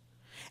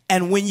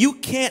 And when you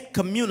can't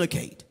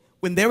communicate,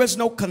 when there is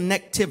no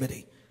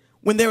connectivity,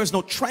 when there is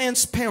no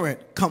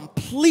transparent,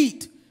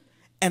 complete,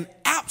 and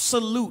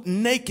absolute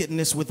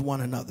nakedness with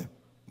one another.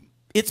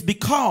 It's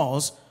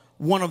because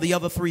one of the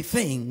other three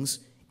things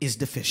is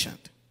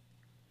deficient.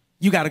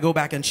 You got to go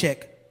back and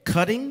check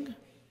cutting,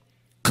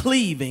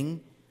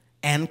 cleaving,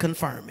 and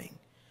confirming.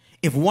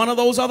 If one of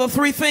those other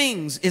three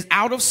things is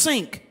out of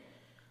sync,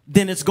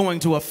 then it's going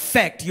to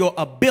affect your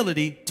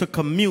ability to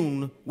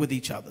commune with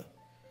each other.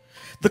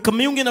 The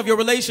communion of your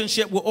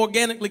relationship will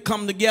organically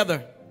come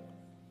together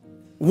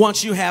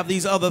once you have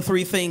these other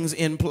three things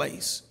in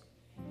place.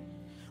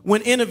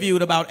 When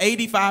interviewed, about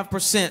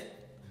 85%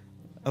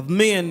 of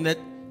men that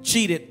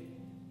cheated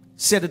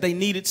said that they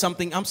needed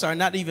something. I'm sorry,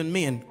 not even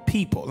men,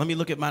 people. Let me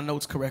look at my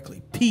notes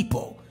correctly.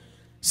 People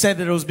said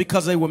that it was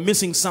because they were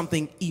missing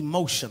something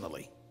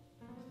emotionally.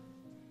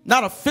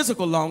 Not a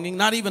physical longing,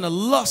 not even a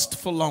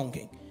lustful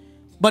longing,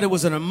 but it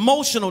was an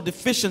emotional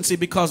deficiency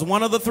because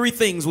one of the three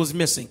things was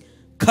missing: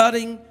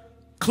 cutting,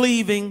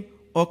 cleaving,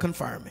 or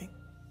confirming.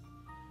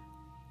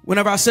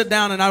 Whenever I sit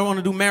down and I want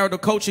to do marital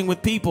coaching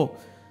with people,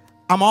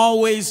 I'm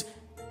always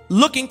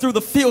looking through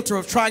the filter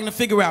of trying to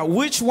figure out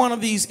which one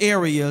of these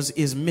areas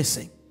is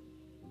missing.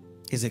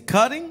 Is it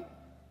cutting,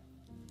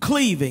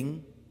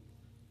 cleaving,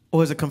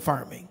 or is it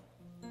confirming?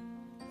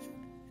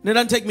 And it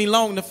doesn't take me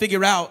long to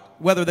figure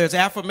out whether there's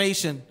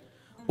affirmation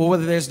or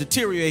whether there's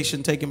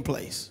deterioration taking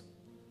place.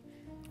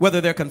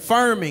 Whether they're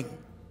confirming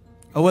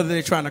or whether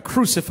they're trying to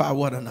crucify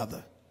one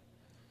another.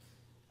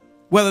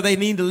 Whether they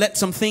need to let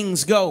some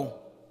things go,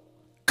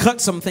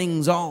 cut some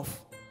things off,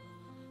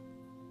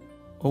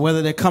 or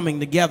whether they're coming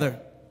together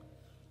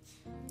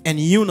and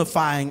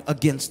unifying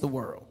against the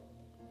world.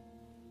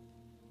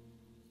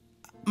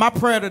 My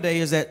prayer today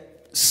is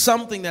that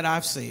something that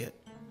I've said,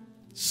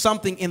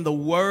 something in the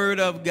Word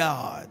of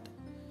God,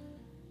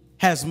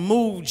 has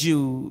moved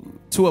you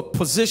to a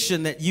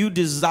position that you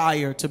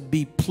desire to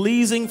be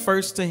pleasing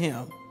first to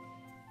Him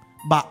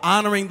by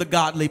honoring the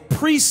godly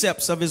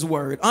precepts of His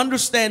Word,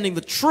 understanding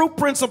the true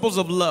principles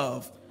of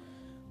love,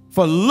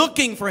 for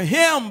looking for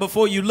Him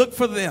before you look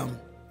for them.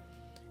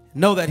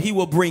 Know that He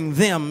will bring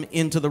them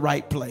into the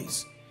right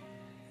place.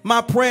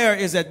 My prayer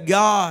is that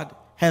God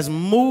has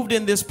moved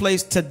in this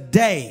place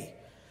today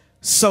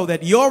so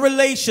that your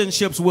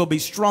relationships will be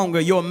stronger.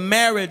 Your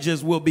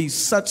marriages will be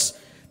such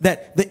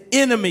that the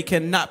enemy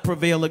cannot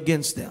prevail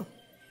against them.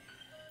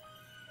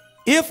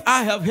 If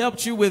I have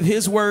helped you with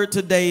His Word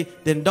today,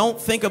 then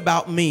don't think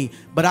about me,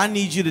 but I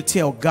need you to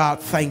tell God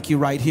thank you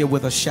right here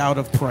with a shout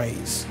of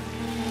praise.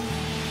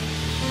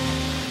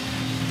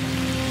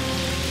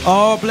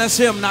 Oh, bless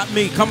Him, not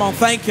me. Come on,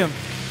 thank Him.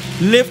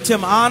 Lift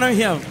Him, honor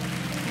Him.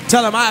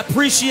 Tell Him, I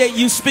appreciate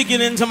you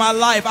speaking into my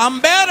life.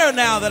 I'm better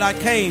now that I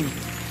came.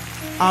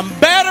 I'm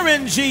better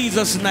in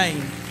Jesus'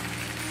 name.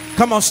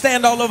 Come on,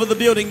 stand all over the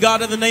building.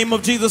 God, in the name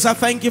of Jesus, I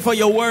thank you for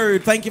your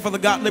word. Thank you for the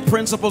godly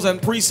principles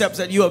and precepts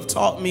that you have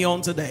taught me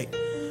on today.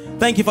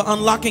 Thank you for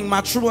unlocking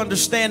my true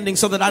understanding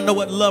so that I know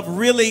what love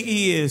really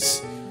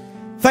is.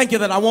 Thank you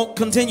that I won't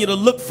continue to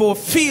look for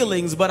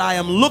feelings, but I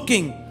am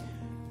looking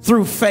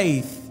through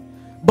faith.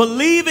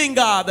 Believing,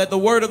 God, that the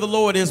word of the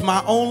Lord is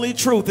my only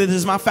truth. It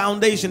is my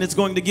foundation. It's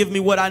going to give me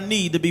what I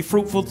need to be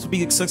fruitful, to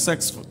be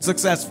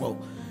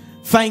successful.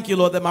 Thank you,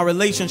 Lord, that my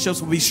relationships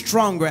will be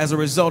stronger as a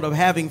result of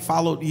having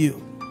followed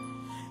you.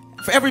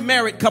 For every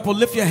married couple,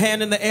 lift your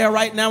hand in the air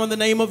right now in the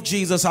name of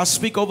Jesus. I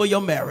speak over your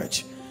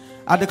marriage.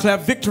 I declare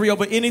victory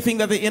over anything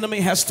that the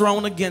enemy has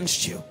thrown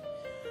against you.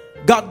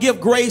 God,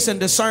 give grace and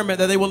discernment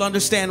that they will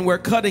understand where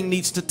cutting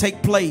needs to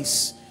take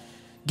place.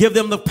 Give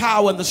them the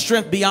power and the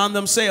strength beyond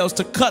themselves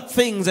to cut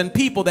things and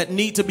people that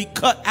need to be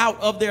cut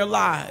out of their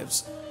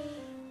lives.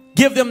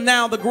 Give them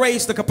now the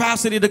grace, the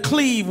capacity to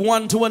cleave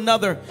one to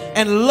another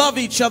and love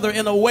each other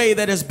in a way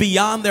that is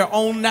beyond their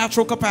own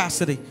natural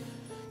capacity.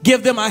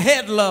 Give them a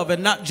head love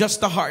and not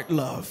just a heart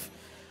love.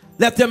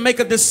 Let them make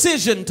a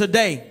decision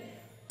today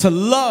to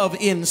love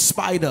in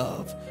spite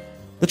of.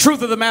 The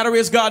truth of the matter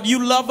is, God,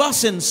 you love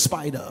us in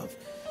spite of.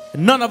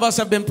 None of us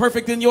have been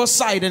perfect in your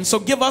sight, and so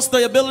give us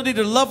the ability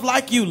to love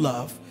like you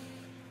love.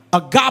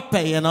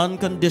 Agape and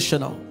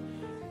unconditional.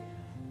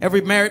 Every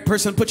married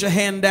person, put your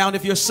hand down.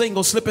 If you're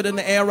single, slip it in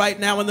the air right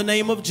now in the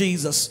name of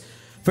Jesus.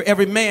 For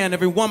every man,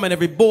 every woman,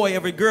 every boy,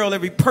 every girl,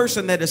 every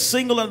person that is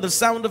single under the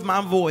sound of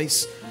my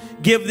voice,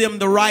 give them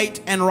the right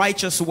and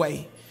righteous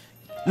way.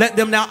 Let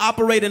them now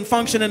operate and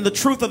function in the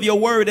truth of your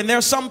word. And there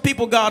are some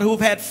people, God, who've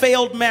had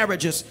failed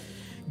marriages.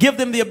 Give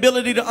them the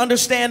ability to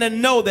understand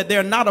and know that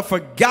they're not a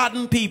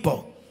forgotten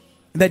people,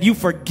 that you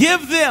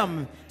forgive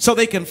them so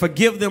they can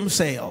forgive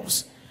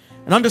themselves,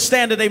 and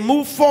understand that they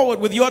move forward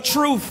with your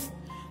truth,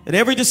 that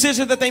every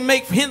decision that they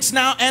make hence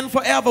now and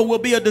forever will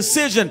be a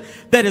decision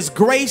that is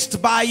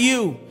graced by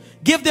you.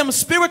 Give them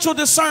spiritual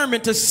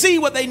discernment to see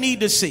what they need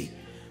to see,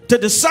 to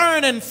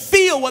discern and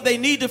feel what they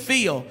need to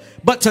feel,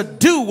 but to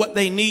do what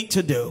they need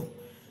to do.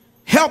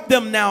 Help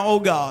them now, oh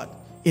God,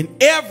 in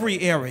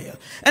every area.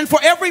 And for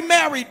every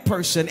married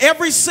person,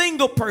 every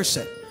single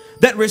person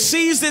that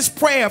receives this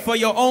prayer for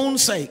your own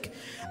sake,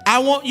 I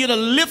want you to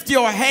lift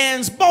your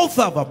hands, both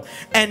of them,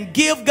 and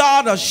give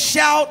God a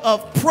shout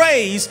of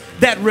praise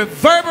that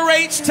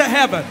reverberates to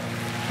heaven.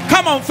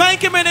 Come on,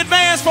 thank him in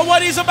advance for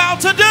what he's about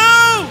to do.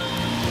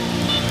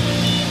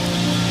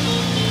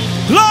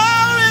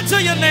 Glory to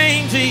your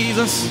name,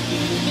 Jesus.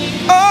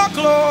 Oh,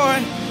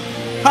 glory.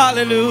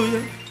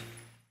 Hallelujah.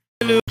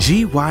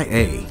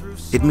 GYA.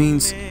 It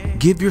means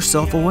give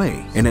yourself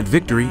away. And at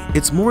Victory,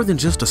 it's more than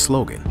just a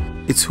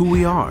slogan. It's who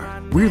we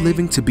are. We're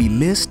living to be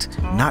missed,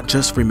 not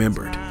just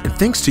remembered. And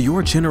thanks to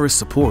your generous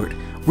support,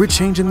 we're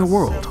changing the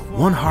world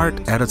one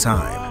heart at a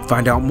time.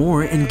 Find out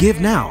more and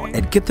give now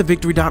at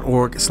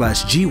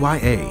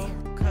getthevictory.org/GYA.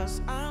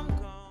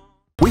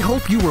 We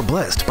hope you were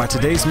blessed by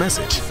today's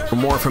message. For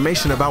more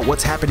information about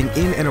what's happening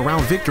in and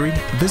around Victory,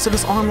 visit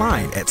us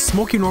online at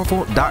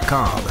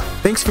smokienorful.com.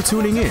 Thanks for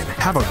tuning in.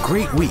 Have a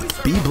great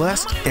week. Be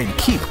blessed and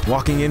keep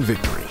walking in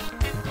victory.